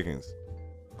 speaking of chickens,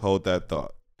 hold that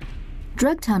thought.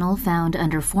 Drug tunnel found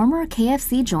under former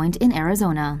KFC joint in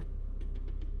Arizona.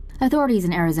 Authorities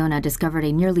in Arizona discovered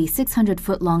a nearly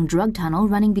 600-foot-long drug tunnel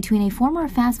running between a former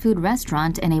fast food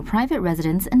restaurant and a private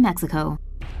residence in Mexico.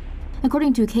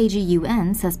 According to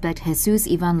KGUN, suspect Jesus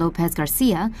Ivan Lopez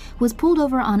Garcia was pulled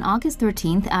over on August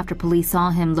 13th after police saw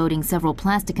him loading several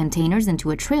plastic containers into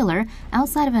a trailer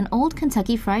outside of an old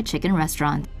Kentucky Fried Chicken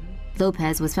restaurant.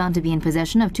 Lopez was found to be in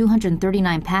possession of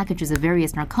 239 packages of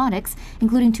various narcotics,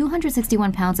 including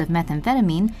 261 pounds of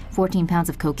methamphetamine, 14 pounds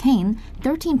of cocaine,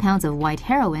 13 pounds of white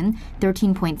heroin,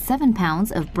 13.7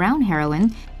 pounds of brown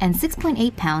heroin, and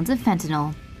 6.8 pounds of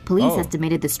fentanyl. Police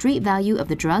estimated the street value of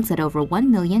the drugs at over $1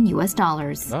 million.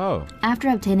 After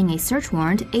obtaining a search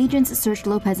warrant, agents searched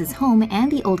Lopez's home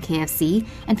and the old KFC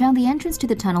and found the entrance to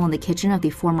the tunnel in the kitchen of the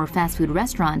former fast food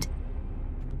restaurant.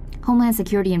 Homeland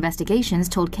Security investigations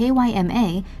told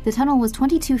KYMA the tunnel was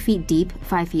 22 feet deep,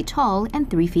 5 feet tall, and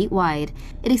 3 feet wide.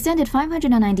 It extended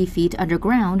 590 feet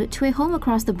underground to a home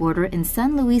across the border in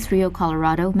San Luis Rio,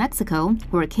 Colorado, Mexico,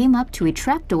 where it came up to a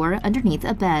trapdoor underneath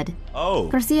a bed.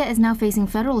 Garcia is now facing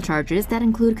federal charges that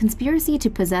include conspiracy to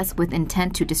possess with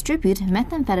intent to distribute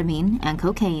methamphetamine and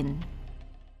cocaine.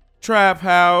 Trap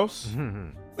house.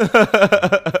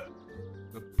 The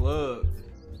plug.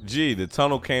 Gee, the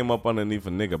tunnel came up underneath a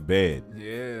nigga bed.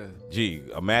 Yeah. Gee,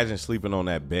 imagine sleeping on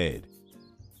that bed.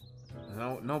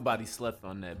 No, nobody slept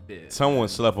on that bed. Someone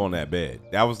slept on that bed.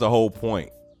 That was the whole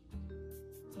point.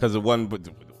 Because it wasn't, but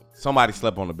somebody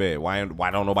slept on the bed. Why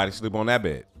don't nobody sleep on that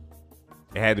bed?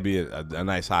 It had to be a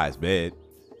nice sized bed.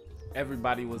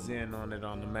 Everybody was in on it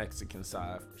on the Mexican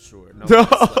side for sure. Nobody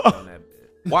slept on that bed.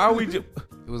 Why are we just...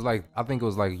 It was like, I think it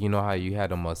was like, you know how you had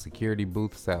them security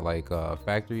booths at like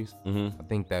factories? Mm-hmm. I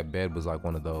think that bed was like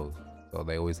one of those. So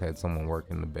they always had someone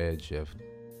working the bed shift.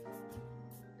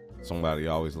 Somebody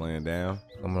always laying down?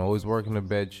 Someone always working the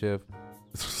bed shift.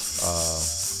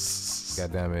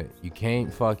 God damn it. You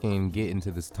can't fucking get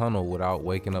into this tunnel without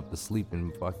waking up the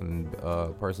sleeping fucking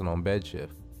person on bed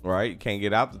shift. Right? You can't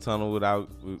get out the tunnel without,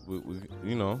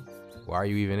 you know. Why are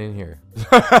you even in here?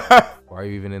 Why are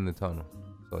you even in the tunnel?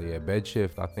 So yeah, bed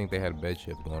shift. I think they had a bed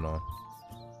shift going on.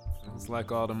 It's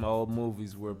like all them old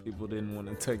movies where people didn't want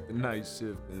to take the night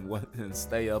shift and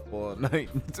stay up all night.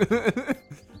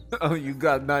 Oh, you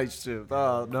got night shift.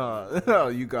 Oh no, oh,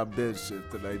 you got bed shift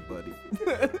today, buddy.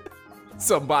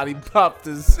 Somebody popped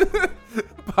this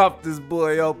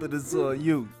boy open. It's on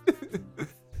you.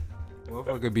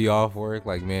 Motherfucker be off work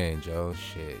like, man, Joe,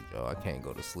 I can't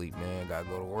go to sleep, man. Gotta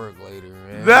go to work later,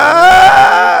 man.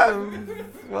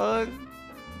 Fuck.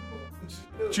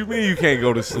 What you mean you can't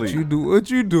go to sleep? What you do? What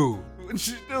you do,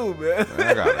 man?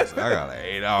 I got an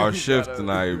 8-hour shift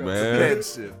tonight, man. Bed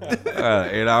shift. I got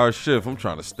an 8-hour shift. I'm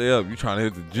trying to stay up. You trying to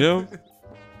hit the gym?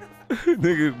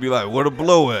 Niggas be like, where the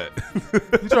blow at?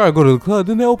 You trying to go to the club?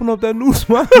 Then they open up that new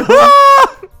spot.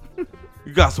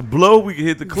 You got some blow? We can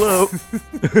hit the club.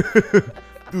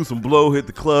 Do some blow, hit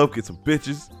the club, get some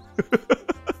bitches.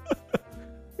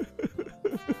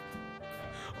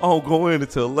 I don't go in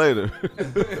until later.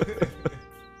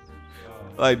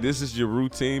 Like, this is your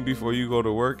routine before you go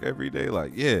to work every day?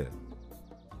 Like, yeah.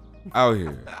 Out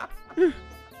here.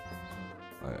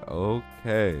 Like,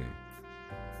 okay.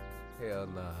 Hell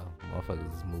nah.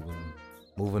 Motherfuckers is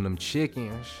moving them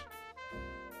chickens.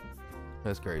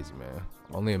 That's crazy, man.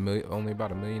 Only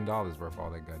about $1 million worth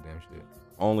all that goddamn shit.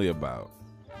 Only about.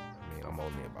 I mean, I'm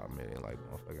only about $1 million, like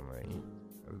motherfucking man.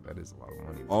 That is a lot of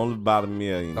money. Only about $1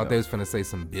 million. Thought they was finna say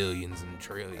some billions and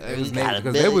trillions.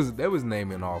 Because they was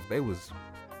naming off. They was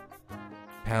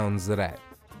pounds of that,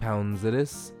 pounds of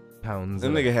this, pounds. That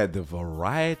of nigga that. had the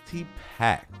variety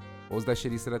pack. What was that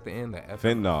shit he said at the end? That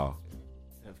fentanyl.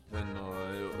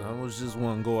 That was just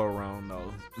one go around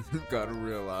though. Gotta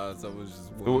realize that was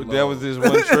just one. That was just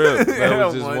one trip. That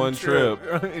was just one trip.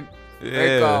 Right? Yeah.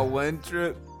 They got one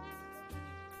trip.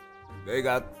 They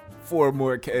got 4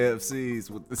 more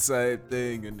KFCs with the same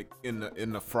thing in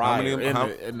the fryer,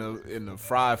 in the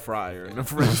fry fryer, in the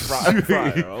French fry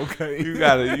fryer. Okay, you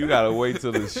gotta wait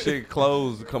till the shit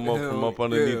closed to come up from up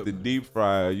underneath the deep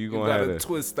fryer. You gonna have to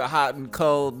twist the hot and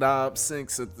cold knob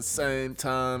sinks at the same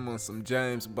time on some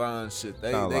James Bond shit.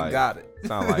 They got it.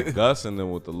 Sound like Gus and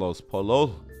them with the Los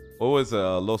Polos. What was it?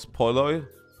 Los Polos?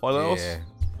 Yeah.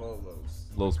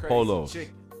 Los Polos.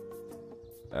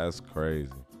 That's crazy.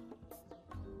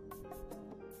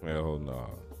 Hell no.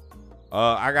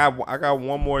 I got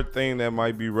one more thing that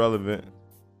might be relevant.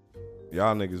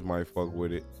 Y'all niggas might fuck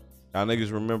with it. Y'all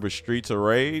niggas remember Streets of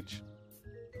Rage?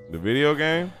 The video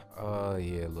game?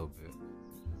 Yeah, a little bit.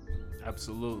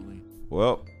 Absolutely.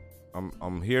 Well,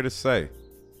 I'm here to say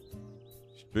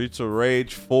Streets of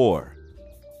Rage 4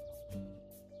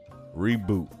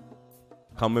 reboot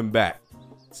coming back.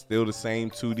 Still the same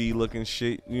 2D looking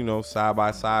shit, you know, side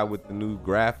by side with the new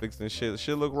graphics and shit.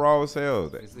 Shit look raw as hell.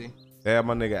 They have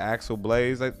my nigga Axel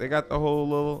Blaze. They got the whole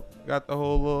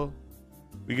little.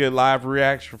 We get live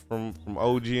reaction from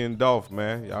OG and Dolph,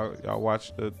 man. Y'all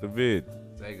watch the vid.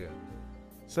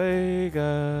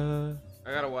 Sega.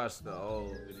 I gotta watch the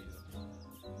old video.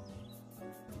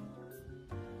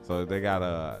 So they got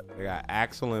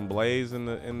Axel and Blaze in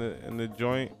the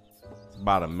joint. It's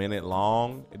about a minute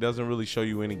long. It doesn't really show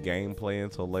you any gameplay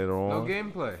until later on. No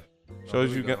gameplay. It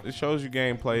shows you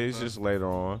gameplay. It's just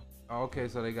later on. Oh, okay,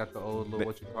 so they got the old little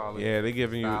what you call it? Yeah, they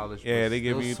giving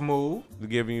you smooth. They're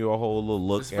giving you a whole little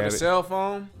look This at for the it. cell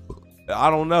phone? I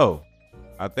don't know.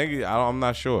 I'm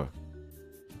not sure.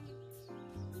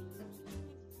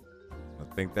 I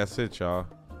think that's it, y'all.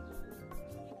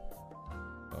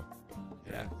 Oh.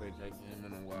 Yeah, I haven't played that game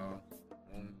in a while.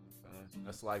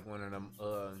 That's like one of them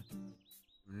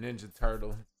Ninja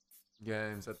Turtle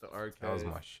games at the arcade. That was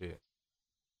my shit.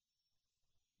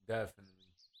 Definitely.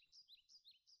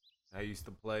 I used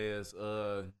to play as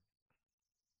I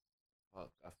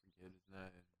forget his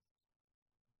name.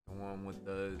 The one with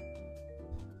the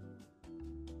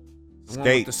one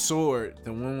with the sword.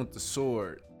 The one with the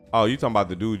sword. Oh, you talking about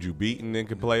the dude you beat and then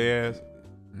can play as?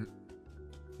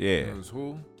 Yeah. It was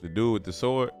who? The dude with the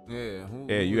sword? Yeah.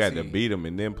 Yeah, you had to beat him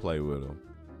and then play with him.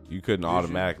 You couldn't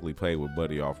automatically play with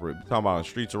Buddy off rip. You talking about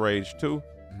Streets of Rage 2?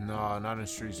 No, not in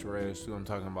Streets of Rage 2. I'm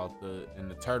talking about in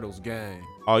the Turtles game.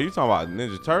 Oh, you talking about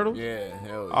Ninja Turtle? Yeah,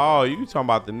 hell yeah. Oh, you talking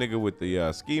about the nigga with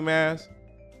the ski mask?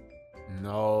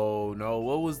 No.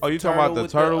 What was? Oh, you talking about the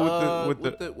turtle with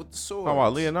the sword? Talking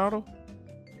about Leonardo?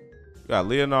 You got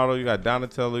Leonardo, you got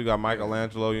Donatello, you got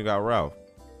Michelangelo, you got Ralph.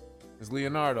 It's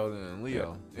Leonardo then,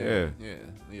 Leo. Yeah.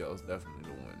 Leo's definitely the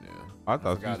one. Yeah. I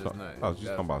thought you was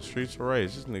talking about Streets of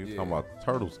Rage. This nigga talking about the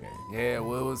Turtles game. Yeah,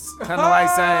 well, it was kind of like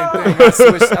same thing.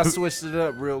 I switched it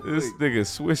up real quick. This nigga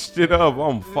switched it up.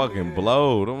 I'm fucking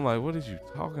blowed. I'm like, what is you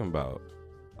talking about?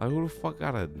 Like, who the fuck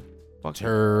got a fucking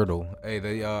turtle? Hey,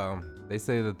 they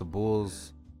say that the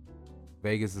Bulls,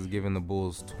 Vegas is giving the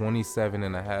Bulls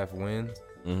 27.5 wins.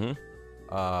 Mm-hmm.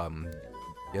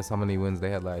 Guess how many wins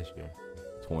they had last year?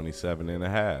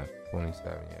 27.5.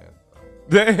 27, yeah.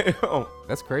 Damn.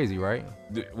 That's crazy, right?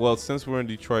 Well, since we're in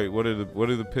Detroit, what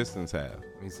do the Pistons have?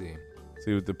 Let me see.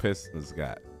 See what the Pistons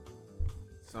got.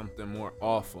 Something more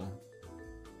awful,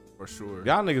 for sure.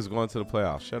 Y'all niggas going to the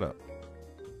playoffs. Shut up.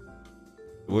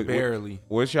 Barely.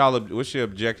 What's your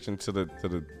objection to the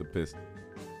Pistons?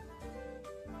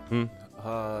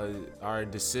 Our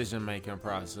decision making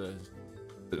process.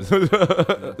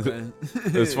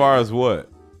 As far as what?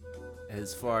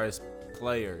 As far as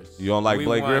players. You don't like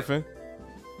Blake Griffin?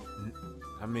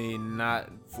 I mean, not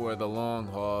for the long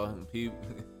haul. People,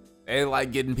 they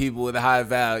like getting people with a high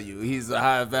value. He's a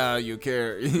high value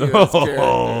character.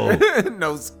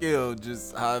 No skill,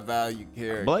 just high value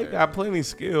character. Blake got plenty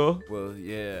skill. Well,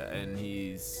 yeah, and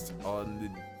he's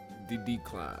on the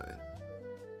decline.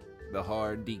 The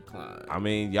hard decline. I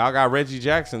mean, y'all got Reggie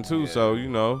Jackson too, so you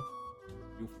know.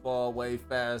 You fall way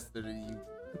faster than you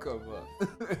come up.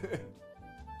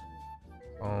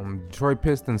 Detroit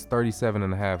Pistons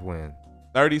 37.5 wins.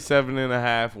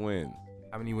 37.5 wins.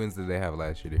 How many wins did they have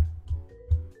last year?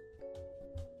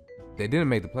 They didn't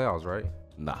make the playoffs, right?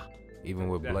 Nah. Even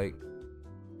with Blake?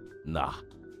 Nah.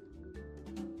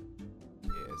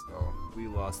 Yeah, so we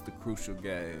lost the crucial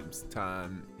games,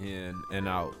 time in and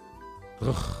out.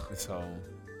 So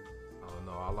I don't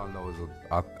know. All I know is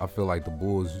I feel like the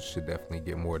Bulls should definitely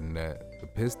get more than that. The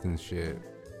Pistons shit.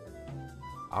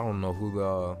 I don't know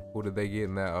who did they get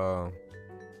in that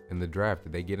in the draft?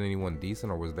 Did they get anyone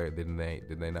decent, or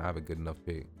did they not have a good enough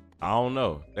pick? I don't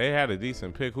know. They had a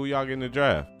decent pick. Who y'all get in the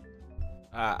draft?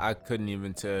 I couldn't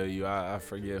even tell you. I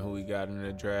forget who we got in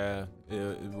the draft.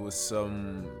 It was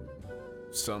someone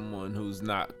who's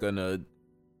not gonna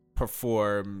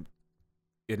perform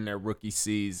in their rookie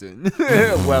season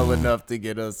well enough to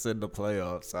get us in the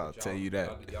playoffs. I'll tell you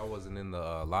that. Y'all wasn't in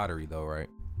the lottery though, right?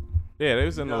 Yeah, they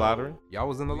was in the lottery. Y'all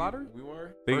was in the lottery? We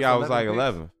were. I think I was like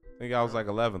 11th. I think I was like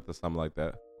 11th or something like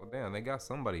that. Well, damn, they got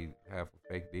somebody half a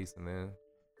fake decent in.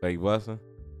 Fake busting.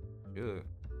 Good.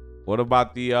 What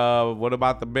about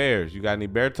the Bears? You got any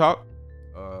Bear talk?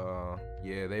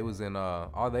 Yeah, they was in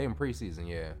they in preseason,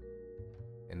 yeah.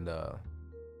 And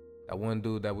that one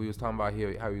dude that we was talking about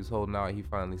here, how he was holding out, he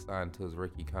finally signed to his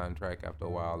rookie contract after a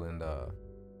while, and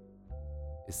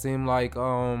it seemed like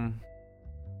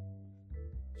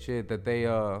shit that they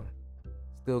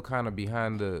still kind of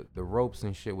behind the ropes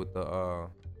and shit with the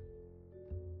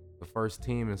first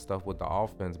team and stuff with the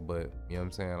offense, but you know what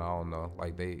I'm saying, I don't know,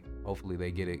 like hopefully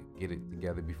they get it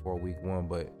together before week 1,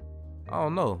 but I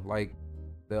don't know, like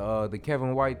the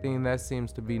Kevin White thing, that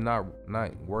seems to be not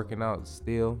working out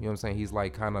still, you know what I'm saying, he's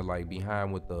like kind of like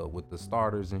behind with the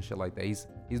starters and shit like that. He's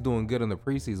doing good in the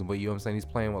preseason, but you know what I'm saying, he's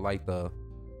playing with like the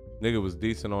nigga was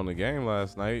decent on the game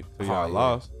last night till y'all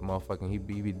lost. Motherfucking he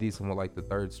be decent with like the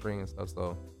third string and stuff,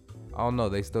 so I don't know,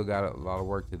 they still got a lot of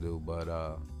work to do, but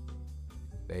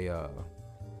they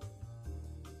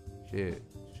shit,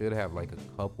 should have like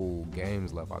a couple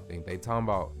games left. I think they talking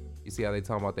about. You see how they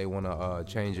talking about they want to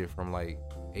change it from like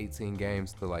 18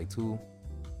 games to like 2.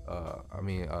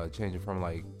 Change it from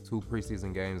like 2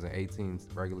 preseason games and 18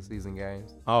 regular season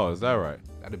games. Oh, is that right?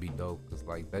 That'd be dope. Cause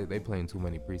like they playing too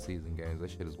many preseason games.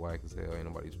 That shit is whack as hell. Ain't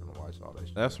nobody trying to watch all that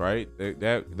shit. That's right.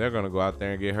 They're gonna go out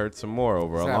there and get hurt some more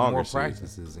over a longer more season.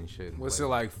 Practices and shit. What's it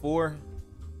like 4?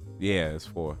 Yeah, it's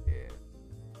 4. Yeah.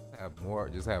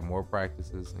 Have more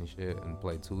practices and shit and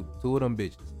play two of them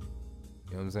bitches.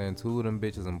 You know what I'm saying? 2 of them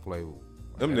bitches and play.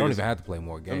 They don't even have to play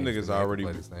more games. Them niggas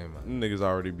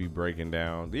already be breaking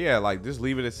down. Yeah, like just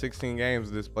leave it at 16 games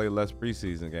and just play less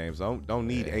preseason games. Don't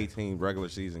need 18 regular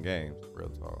season games. Real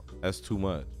talk. That's too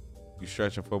much. You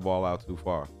stretching football out too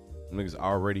far. Them niggas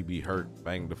already be hurt,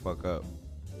 banged the fuck up.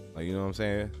 Like, you know what I'm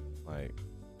saying? Like,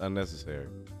 unnecessary.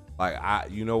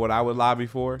 Like, you know what I would lobby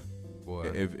for? What?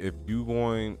 If you're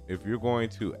going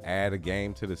to add a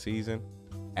game to the season,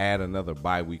 add another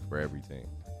bye week for every team.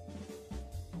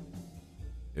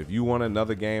 If you want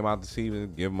another game out the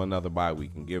season, give them another bye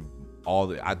week and give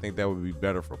I think that would be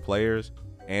better for players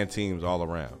and teams all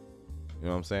around. You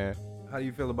know what I'm saying? How do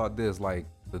you feel about this? Like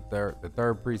the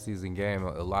third preseason game,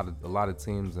 a lot of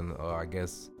teams and I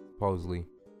guess supposedly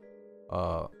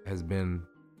has been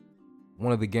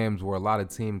one of the games where a lot of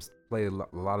teams play a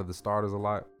lot of the starters a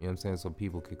lot. You know what I'm saying? So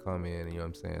people could come in and, you know what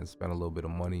I'm saying, spend a little bit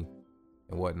of money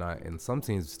and whatnot. And some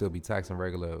teams still be taxing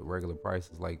regular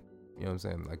prices, like, you know what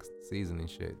I'm saying, like season and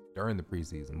shit during the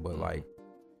preseason. But like,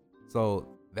 so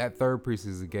that third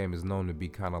preseason game is known to be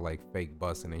kind of like fake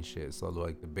busting and shit. So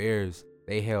like the Bears,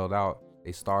 they held out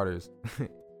they starters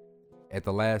at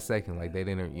the last second. Like they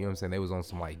didn't, you know what I'm saying, they was on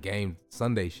some like game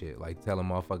Sunday shit, like telling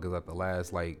motherfuckers at the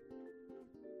last, like,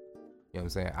 you know what I'm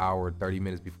saying, hour, 30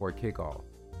 minutes before kickoff,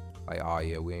 like, oh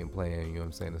yeah, we ain't playing, you know what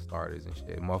I'm saying, the starters and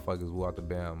shit. Motherfuckers who out the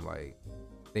bam, like,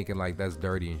 thinking like that's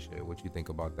dirty and shit. What you think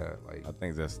about that? Like, I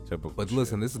think that's typical. But shit.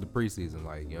 Listen, this is the preseason,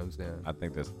 like, you know what I'm saying? I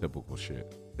think that's typical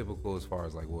shit. Typical as far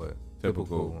as like what?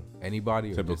 Typical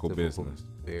anybody or typical just business.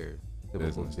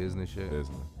 Typical business shit.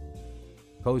 Business.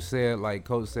 Coach said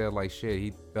like shit,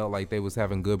 he felt like they was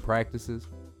having good practices.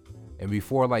 And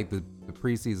before like the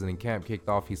preseason and camp kicked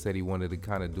off, he said he wanted to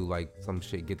kind of do like some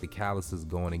shit, get the calluses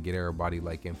going and get everybody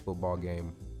like in football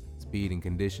game speed and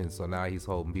condition. So now he's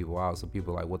holding people out. So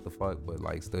people like, what the fuck? But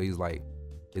like still he's like,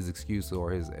 his excuse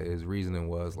or his reasoning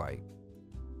was like,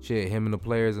 shit, him and the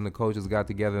players and the coaches got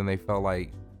together and they felt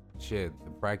like, shit,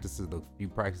 the few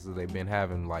practices they've been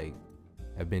having like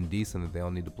have been decent, that they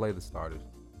don't need to play the starters.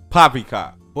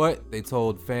 Poppycock. But they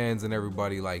told fans and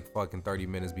everybody like fucking 30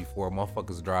 minutes before,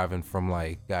 motherfuckers driving from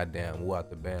like goddamn what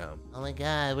the bam. Oh my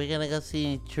god, we're gonna go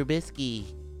see Trubisky.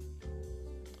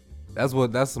 That's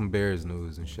some Bears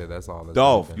news and shit. That's all.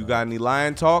 Dolph, you got any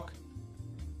Lion talk?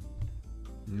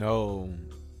 No,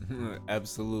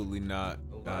 absolutely not.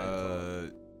 I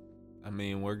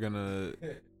mean, we're gonna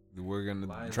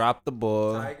Lions, drop the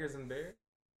ball. Tigers and Bears.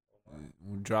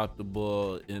 We drop the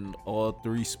ball in all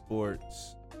 3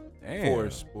 sports. Damn. 4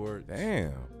 sports.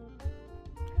 Damn.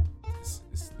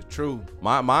 It's the truth.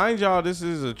 Mind y'all, this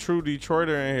is a true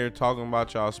Detroiter in here talking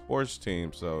about y'all sports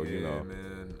team. So, yeah, you know.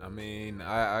 Man. I mean,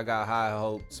 I got high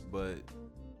hopes, but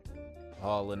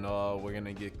all in all, we're going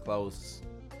to get close.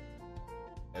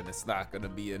 And it's not going to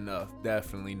be enough.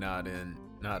 Definitely not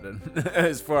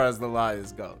as far as the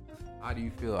Lions go. How do you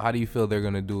feel they're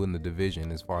going to do in the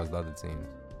division as far as the other teams?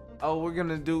 Oh, we're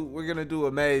gonna do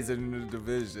amazing in the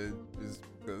division. Just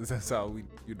because that's how we,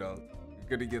 you know, we're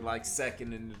gonna get like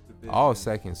second in the division. All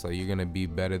second, so you're gonna be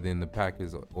better than the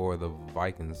Packers or the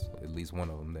Vikings, at least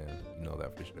one of them. Then you know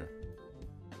that for sure.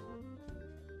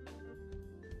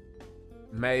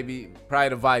 Maybe probably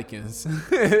the Vikings. Them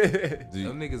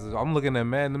niggas, I'm looking at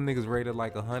man. Them niggas rated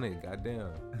like 100. Goddamn.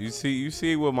 You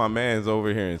see what my man's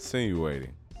over here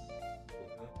insinuating.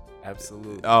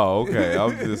 Absolutely. Oh, okay.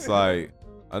 I'm just like.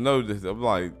 I know this. I'm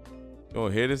like, you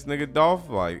don't hear this nigga Dolph?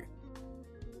 Like,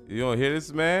 you don't hear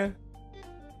this man?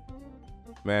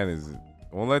 Man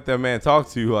won't let that man talk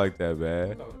to you like that,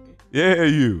 man. Yeah,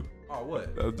 you. Oh,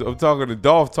 what? I'm talking to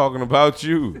Dolph, talking about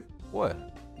you. What?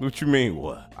 What you mean,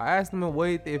 what? I asked him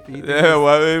if he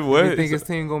think his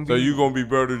team gonna be. So you gonna be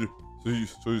better than.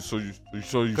 So you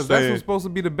saying? Because that's what's supposed to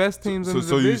be the best teams in the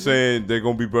division. So you saying they're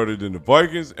gonna be better than the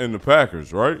Vikings and the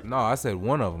Packers, right? No, I said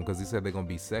one of them because he said they're gonna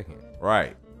be second.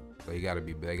 Right. So they gotta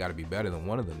be better than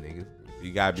one of them niggas.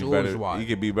 He gotta be better. He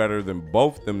could be better than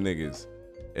both them niggas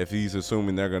if he's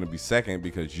assuming they're gonna be second,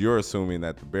 because you're assuming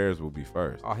that the Bears will be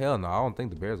first. Oh hell no, I don't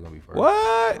think the Bears gonna be first.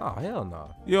 What? No, hell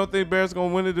no. You don't think Bears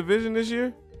gonna win the division this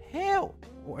year? Hell.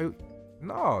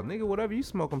 No, nigga, whatever you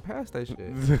smoking past that shit.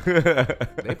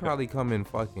 They probably come in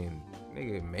fucking,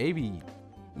 nigga,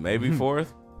 maybe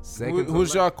fourth. Second.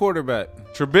 Who's y'all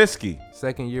quarterback? Trubisky.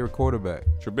 Second year quarterback.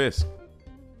 Trubisky.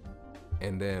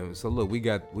 And then so look, we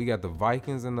got the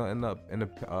Vikings and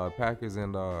the Packers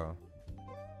and the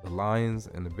Lions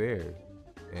and the Bears.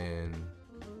 And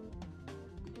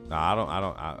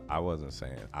I wasn't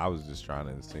saying. I was just trying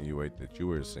to insinuate that you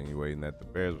were insinuating that the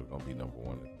Bears were gonna be number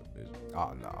one in the division.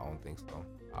 Oh no, I don't think so.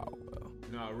 Oh well.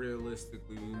 No,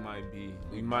 realistically, we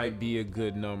might be a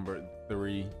good number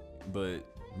 3, but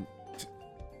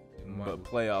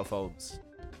playoff hopes.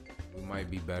 We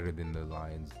might be better than the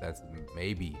Lions. That's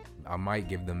maybe. I might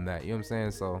give them that. You know what I'm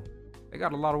saying? So they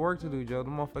got a lot of work to do, Joe. The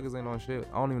motherfuckers ain't on shit.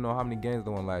 I don't even know how many games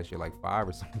they won last year, like 5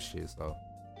 or some shit. So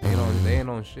they ain't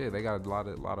on shit. They got a lot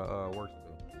of work to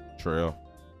do. Trail.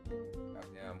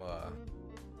 Goddamn.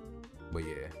 But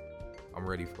yeah, I'm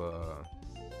ready for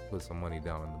put some money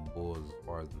down on the Bulls as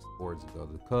far as the sports go.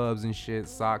 The Cubs and shit,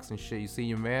 Sox and shit. You see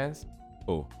your mans?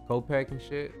 Oh, Kopech and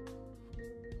shit.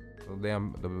 The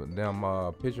damn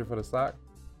pitcher for the Sox.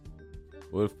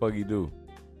 What the fuck he do?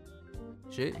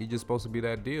 Shit, he just supposed to be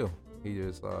that deal. He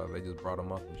just they just brought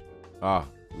him up and shit.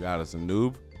 We got us a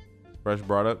noob. Fresh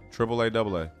brought up. AAA,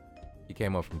 AA. He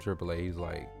came up from AAA. He's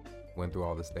like went through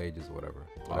all the stages or whatever.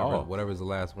 Whatever's the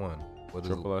last one. What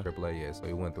is AAA? Yeah. So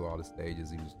he went through all the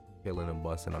stages. He was killing and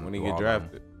busting. When he get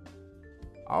drafted?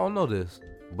 I don't know this,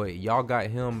 but y'all got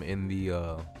him in the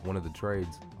one of the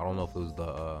trades. I don't know if it was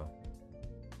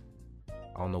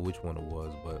I don't know which one it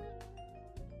was, but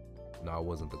no, it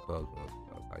wasn't the Cubs one.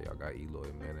 That's how y'all got Eloy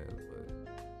Jimenez. But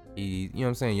he, you know what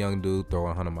I'm saying, young dude throwing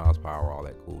 100 miles per hour, all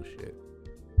that cool shit.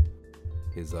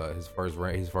 His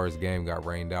first game got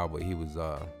rained out, but he was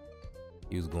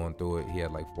going through it. He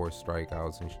had like 4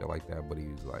 strikeouts and shit like that, but he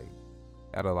was like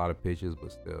had a lot of pitches,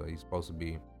 but still he's supposed to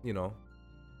be, you know,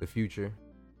 the future.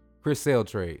 Chris Sale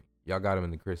trade. Y'all got him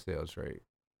in the Chris Sale trade.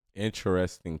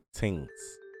 Interesting things.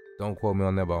 Don't quote me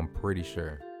on that, but I'm pretty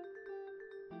sure.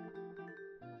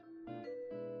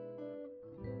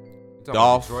 You talking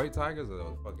about Detroit Tigers or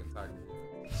those fucking Tigers?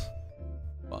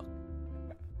 Fuck.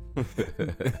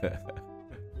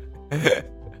 That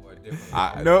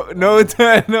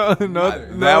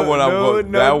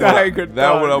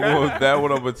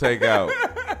one I'm gonna take out.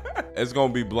 It's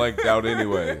gonna be blanked out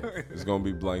anyway. It's gonna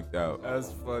be blanked out.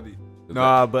 That's funny.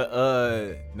 Nah, but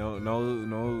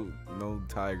no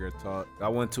Tiger talk. I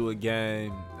went to a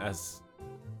game.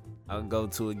 I'll go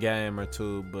to a game or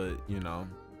two, but you know,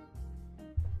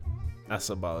 that's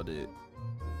about it.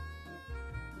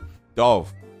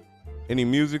 Dolph, any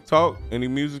music talk? Any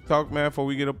music talk, man? Before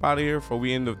we get up out of here, before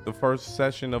we end the first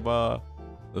session of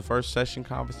the first session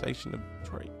conversation of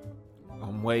Detroit.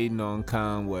 I'm waiting on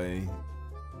Conway.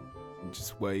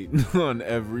 Just waiting on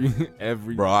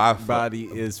everybody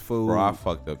is full. Bro, I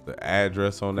fucked up the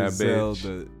address on that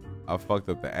bitch. I fucked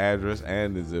up the address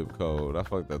and the zip code. I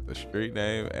fucked up the street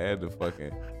name and the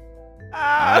fucking.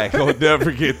 I ain't gonna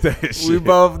never get that shit. We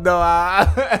both know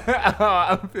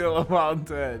how I feel about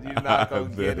that. You're not gonna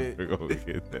get it. I'm never gonna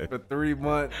get that. For 3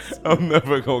 months. I'm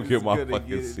never gonna get my fucking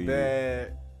get CD.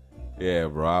 Bad. Yeah,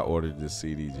 bro. I ordered this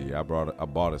CDG. I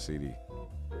bought a CD.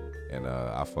 And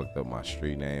I fucked up my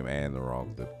street name and the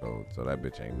wrong zip code. So that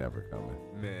bitch ain't never coming.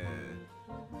 Man.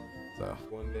 So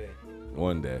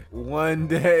One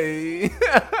day.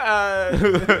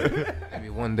 Maybe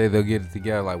one day they'll get it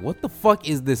together. Like, what the fuck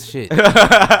is this shit?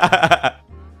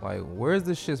 Like, where's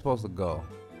this shit supposed to go?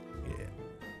 Yeah.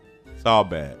 It's all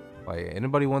bad. Like,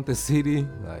 anybody want this CD?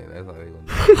 Like, that's how they gonna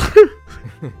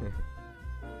do it.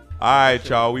 All right,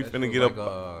 y'all. We finna get like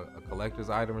up. A collector's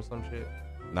item or some shit?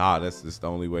 Nah, that's just the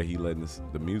only way he letting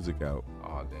the music out.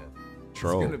 Oh, damn.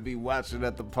 Troll. He's gonna be watching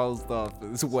at the post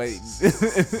office waiting.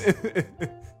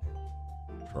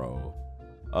 Troll.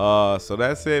 So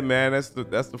that's it, man. That's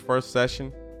the first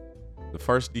session. The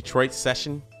first Detroit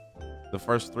session. The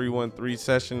first 313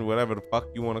 session, whatever the fuck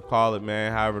you want to call it,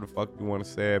 man. However the fuck you want to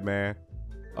say it, man.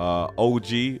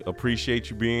 OG, appreciate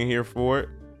you being here for it.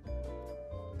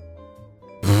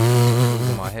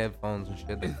 My headphones and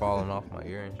shit, they falling off my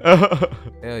ear and shit.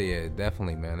 Hell yeah,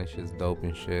 definitely, man. This shit's dope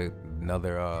and shit.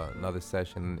 Another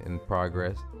session in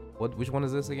progress. Which one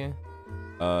is this again?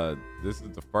 This is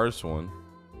the first one.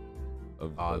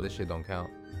 This shit don't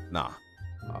count. Nah.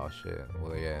 Oh shit.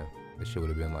 Well, yeah, this shit would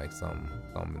have been like something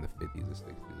in the 50s or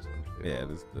 60s or some shit. Yeah,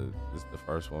 this the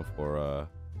first one for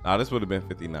this would have been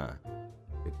 59.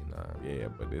 59. Yeah,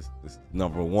 but this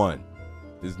number 1.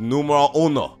 This numero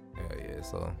uno. Hell yeah,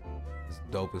 so. It's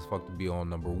dope as fuck to be on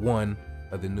number 1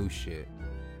 of the new shit.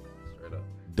 Straight up.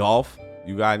 Dolph,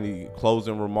 You got any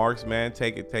closing remarks, man?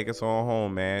 Take us on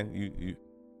home, man. You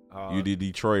the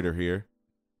Detroiter here.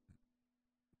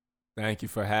 Thank you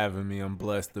for having me. I'm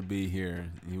blessed to be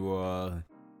here. You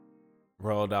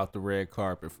rolled out the red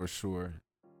carpet for sure.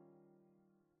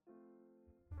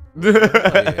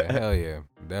 Hell yeah,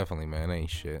 definitely, man. Ain't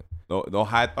shit. No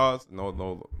high thoughts.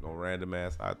 No random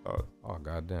ass high thoughts. Oh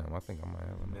goddamn, I think I might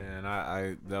have them. Man,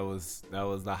 I that was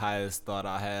the highest thought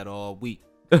I had all week.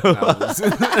 I was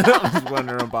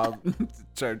wondering about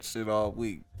church shit all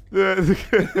week.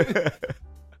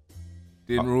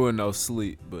 Didn't ruin no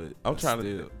sleep, but I'm trying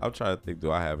to think.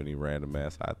 Do I have any random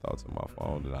ass high thoughts on my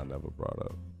phone that I never brought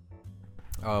up?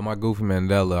 My Goofy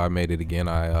Mandela, I made it again.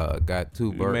 I got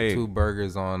two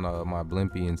burgers on my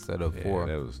Blimpie instead of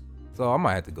 4. So I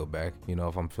might have to go back. You know,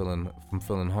 if I'm feeling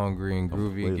hungry and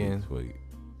groovy again. Sweet.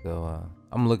 So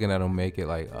I'm looking at them make it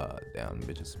like, damn, the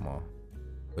bitch is small,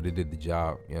 but it did the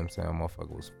job. You know what I'm saying?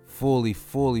 Motherfucker was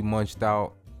fully munched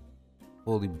out,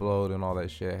 fully blowed and all that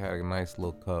shit. Had a nice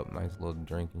little cup, nice little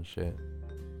drink and shit.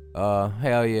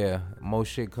 Hell yeah, more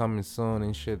shit coming soon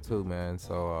and shit too, man.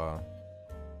 So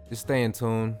just stay in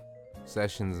tune.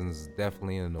 Sessions is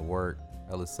definitely in the work.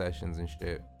 Hella sessions and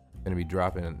shit. Gonna be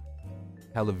dropping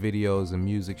hella videos and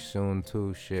music soon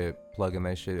too. Shit, plugging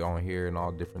that shit on here and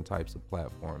all different types of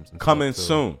platforms. And coming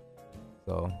soon.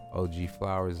 So OG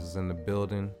Flowers is in the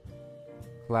building.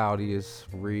 Claudius,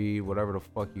 Reed, whatever the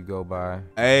fuck you go by.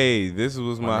 Hey, this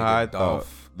was my high thought.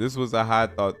 This was a high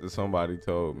thought that somebody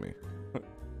told me.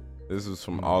 This was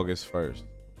from August 1st.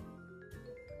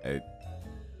 Hey,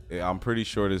 I'm pretty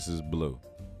sure this is blue,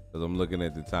 because I'm looking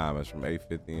at the time. It's from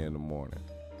 8:50 in the morning.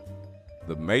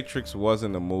 The Matrix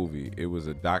wasn't a movie. It was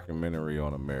a documentary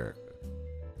on America.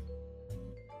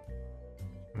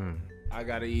 I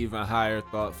got an even higher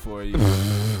thought for you.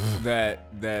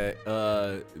 that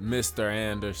Mr.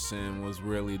 Anderson was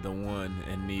really the one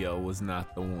and Neo was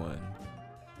not the one.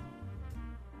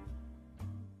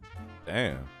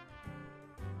 Damn.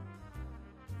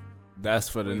 That's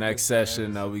for the next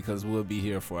session though, because we'll be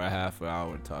here for a half an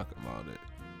hour talking about it.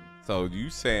 So you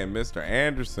saying Mr.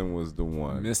 Anderson was the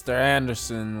one? Mr.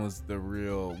 Anderson was the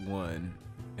real one,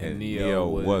 and Neo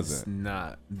was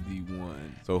not the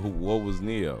one. So what was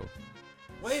Neo?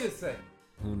 Wait a second.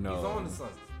 Who knows? He's on to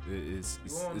something.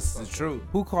 It's the truth.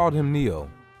 Who called him Neo?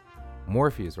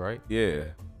 Morpheus, right? Yeah.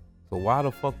 So why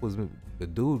the fuck was the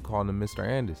dude calling him Mr.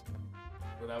 Anderson?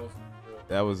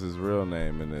 That was his real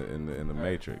name in the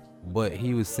Matrix. But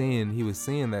he was seeing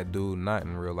that dude not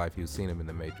in real life. He was seeing him in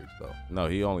the Matrix though. No,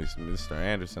 Mr.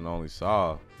 Anderson only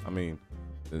saw. I mean,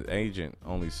 the agent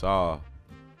only saw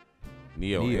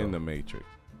Neo in the Matrix.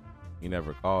 He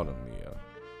never called him Neo.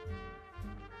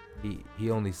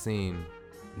 He only seen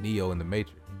Neo in the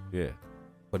Matrix. Yeah.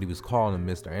 But he was calling him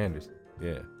Mr. Anderson.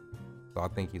 Yeah. So I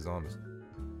think he's honest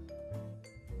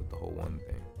with the whole one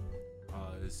thing.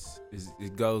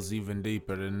 It goes even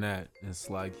deeper than that. It's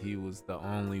like he was the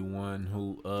only one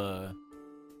who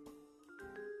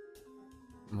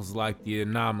was like the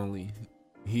anomaly.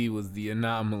 He was the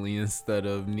anomaly instead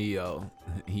of Neo.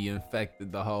 He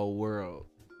infected the whole world.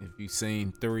 If you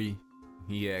seen 3,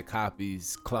 he had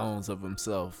clones of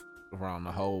himself around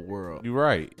the whole world. You're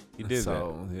right. He did that.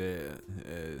 So yeah,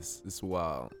 it's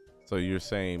wild. So you're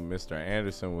saying Mr.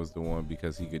 Anderson was the one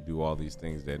because he could do all these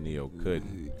things that Neo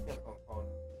couldn't.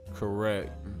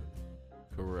 Correct.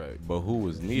 But who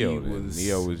was Neo then?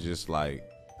 Neo was just like...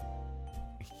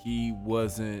 He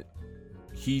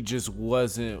just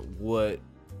wasn't what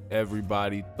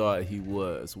everybody thought he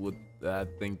was. What I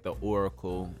think the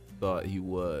Oracle thought he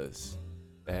was.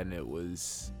 And it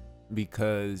was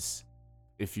because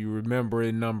if you remember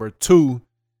in number 2,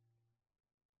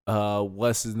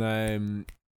 what's his name?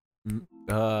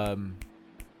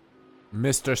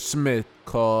 Mr. Smith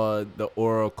called the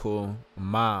Oracle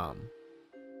Mom.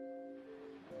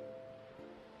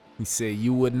 He said,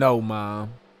 "You would know,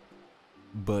 Mom,"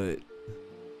 but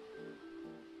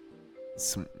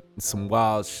some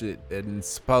wild shit. And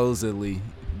supposedly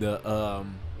the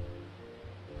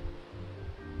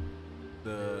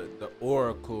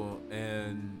Oracle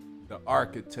and the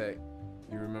Architect.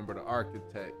 You remember the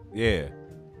Architect? Yeah.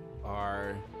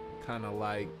 Are kind of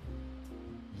like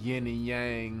yin and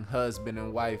yang, husband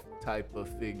and wife type of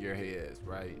figureheads,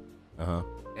 right? Uh-huh.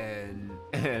 And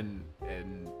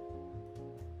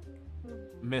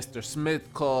Mr.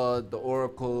 Smith called the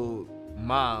Oracle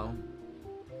Mom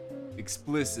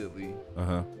explicitly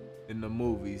in the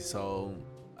movie. So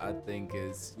I think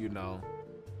it's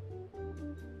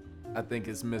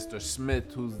Mr.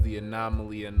 Smith who's the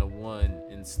anomaly and the one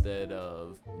instead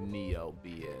of Neo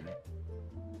being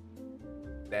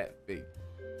that figure.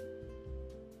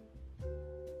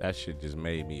 That shit just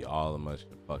made me all the much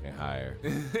fucking higher.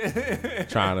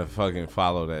 Trying to fucking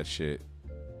follow that shit.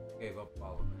 Gave up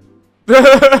following.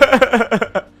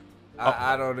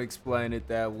 I don't explain it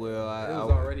that well. It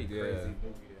was already crazy.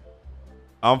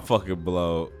 I'm fucking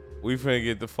blowed. We finna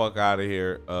get the fuck out of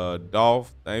here.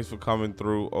 Dolph, thanks for coming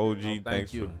through. OG,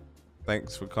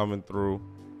 thanks for coming through.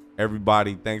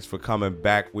 Everybody, thanks for coming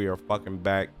back. We are fucking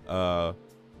back.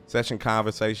 Session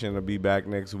Conversation will be back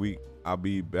next week. I'll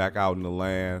be back out in the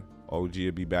land. OG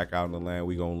will be back out in the land.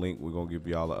 We gonna link. We're gonna give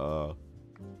y'all a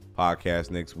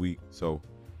podcast next week. So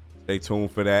stay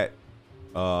tuned for that.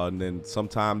 And then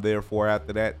sometime therefore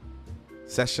after that,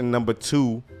 session number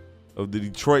 2 of the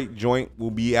Detroit joint will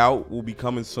be out. Will be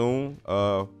coming soon.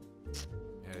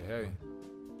 Hey.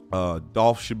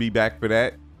 Dolph should be back for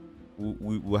that.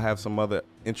 We will have some other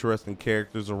interesting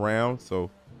characters around. So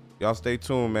y'all stay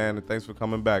tuned, man. And thanks for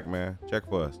coming back, man. Check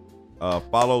for us.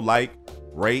 Follow, like,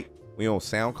 rate. We on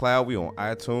SoundCloud. We on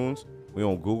iTunes. We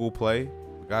on Google Play.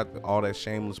 We got all that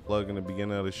shameless plug in the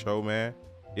beginning of the show, man.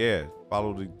 Yeah.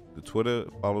 Follow the Twitter.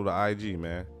 Follow the IG,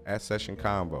 man. At Session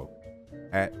Convo.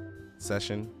 At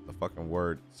Session, the fucking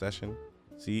word Session.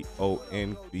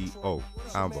 CONVO.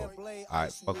 Combo.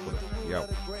 Alright, fuck with it. Yo.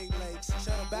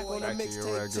 Back to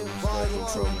your regular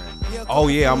schedule, man. Oh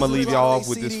yeah, I'm gonna leave y'all off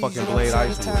with this fucking Blade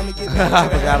Ice Wood. I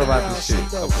forgot about this shit.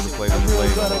 I'm gonna play the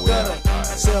Blade on the way out. Right.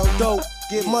 Sell dope,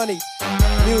 get money,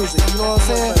 music, you know what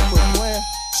I'm saying?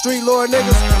 Street Lord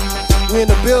niggas, we in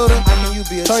the building.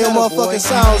 Turn your motherfucking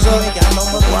sounds up.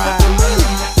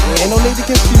 Ain't no need to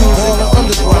confuse all the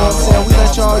underground. Saying we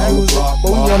let y'all use it,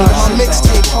 but we want our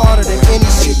mixtape harder than any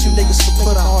shit you niggas can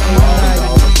put out.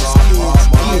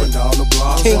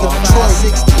 King of Detroit,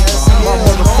 60, my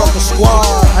motherfucking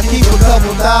squad. I keep a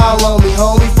couple dial on me,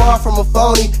 homie, far from a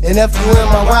phony. And if you in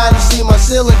my ride, you see my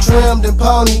ceiling trimmed and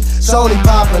pony. Sony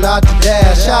popping out the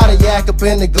dash, shot a yak up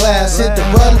in the glass. Hit the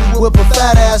button, whip a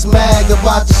fat ass mag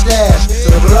about the stash.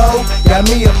 The blow got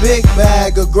me a big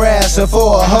bag of grass, and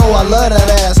for a hoe, I love that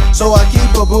ass. So I keep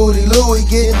a booty Louie,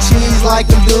 getting cheese like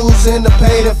them dudes in the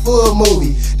Paid in Full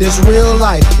movie. This real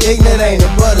life, ignorant ain't it,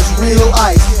 but it's real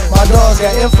ice. My dogs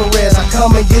got infrareds, I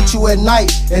come and get you at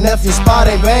night. And if your spot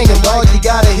ain't banging, dog, you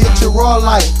gotta hit your raw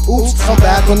light. Oops, I'm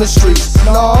back on the streets.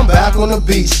 No, I'm back on the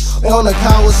beach. On a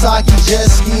Kawasaki jet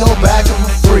ski, I'm back for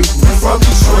free.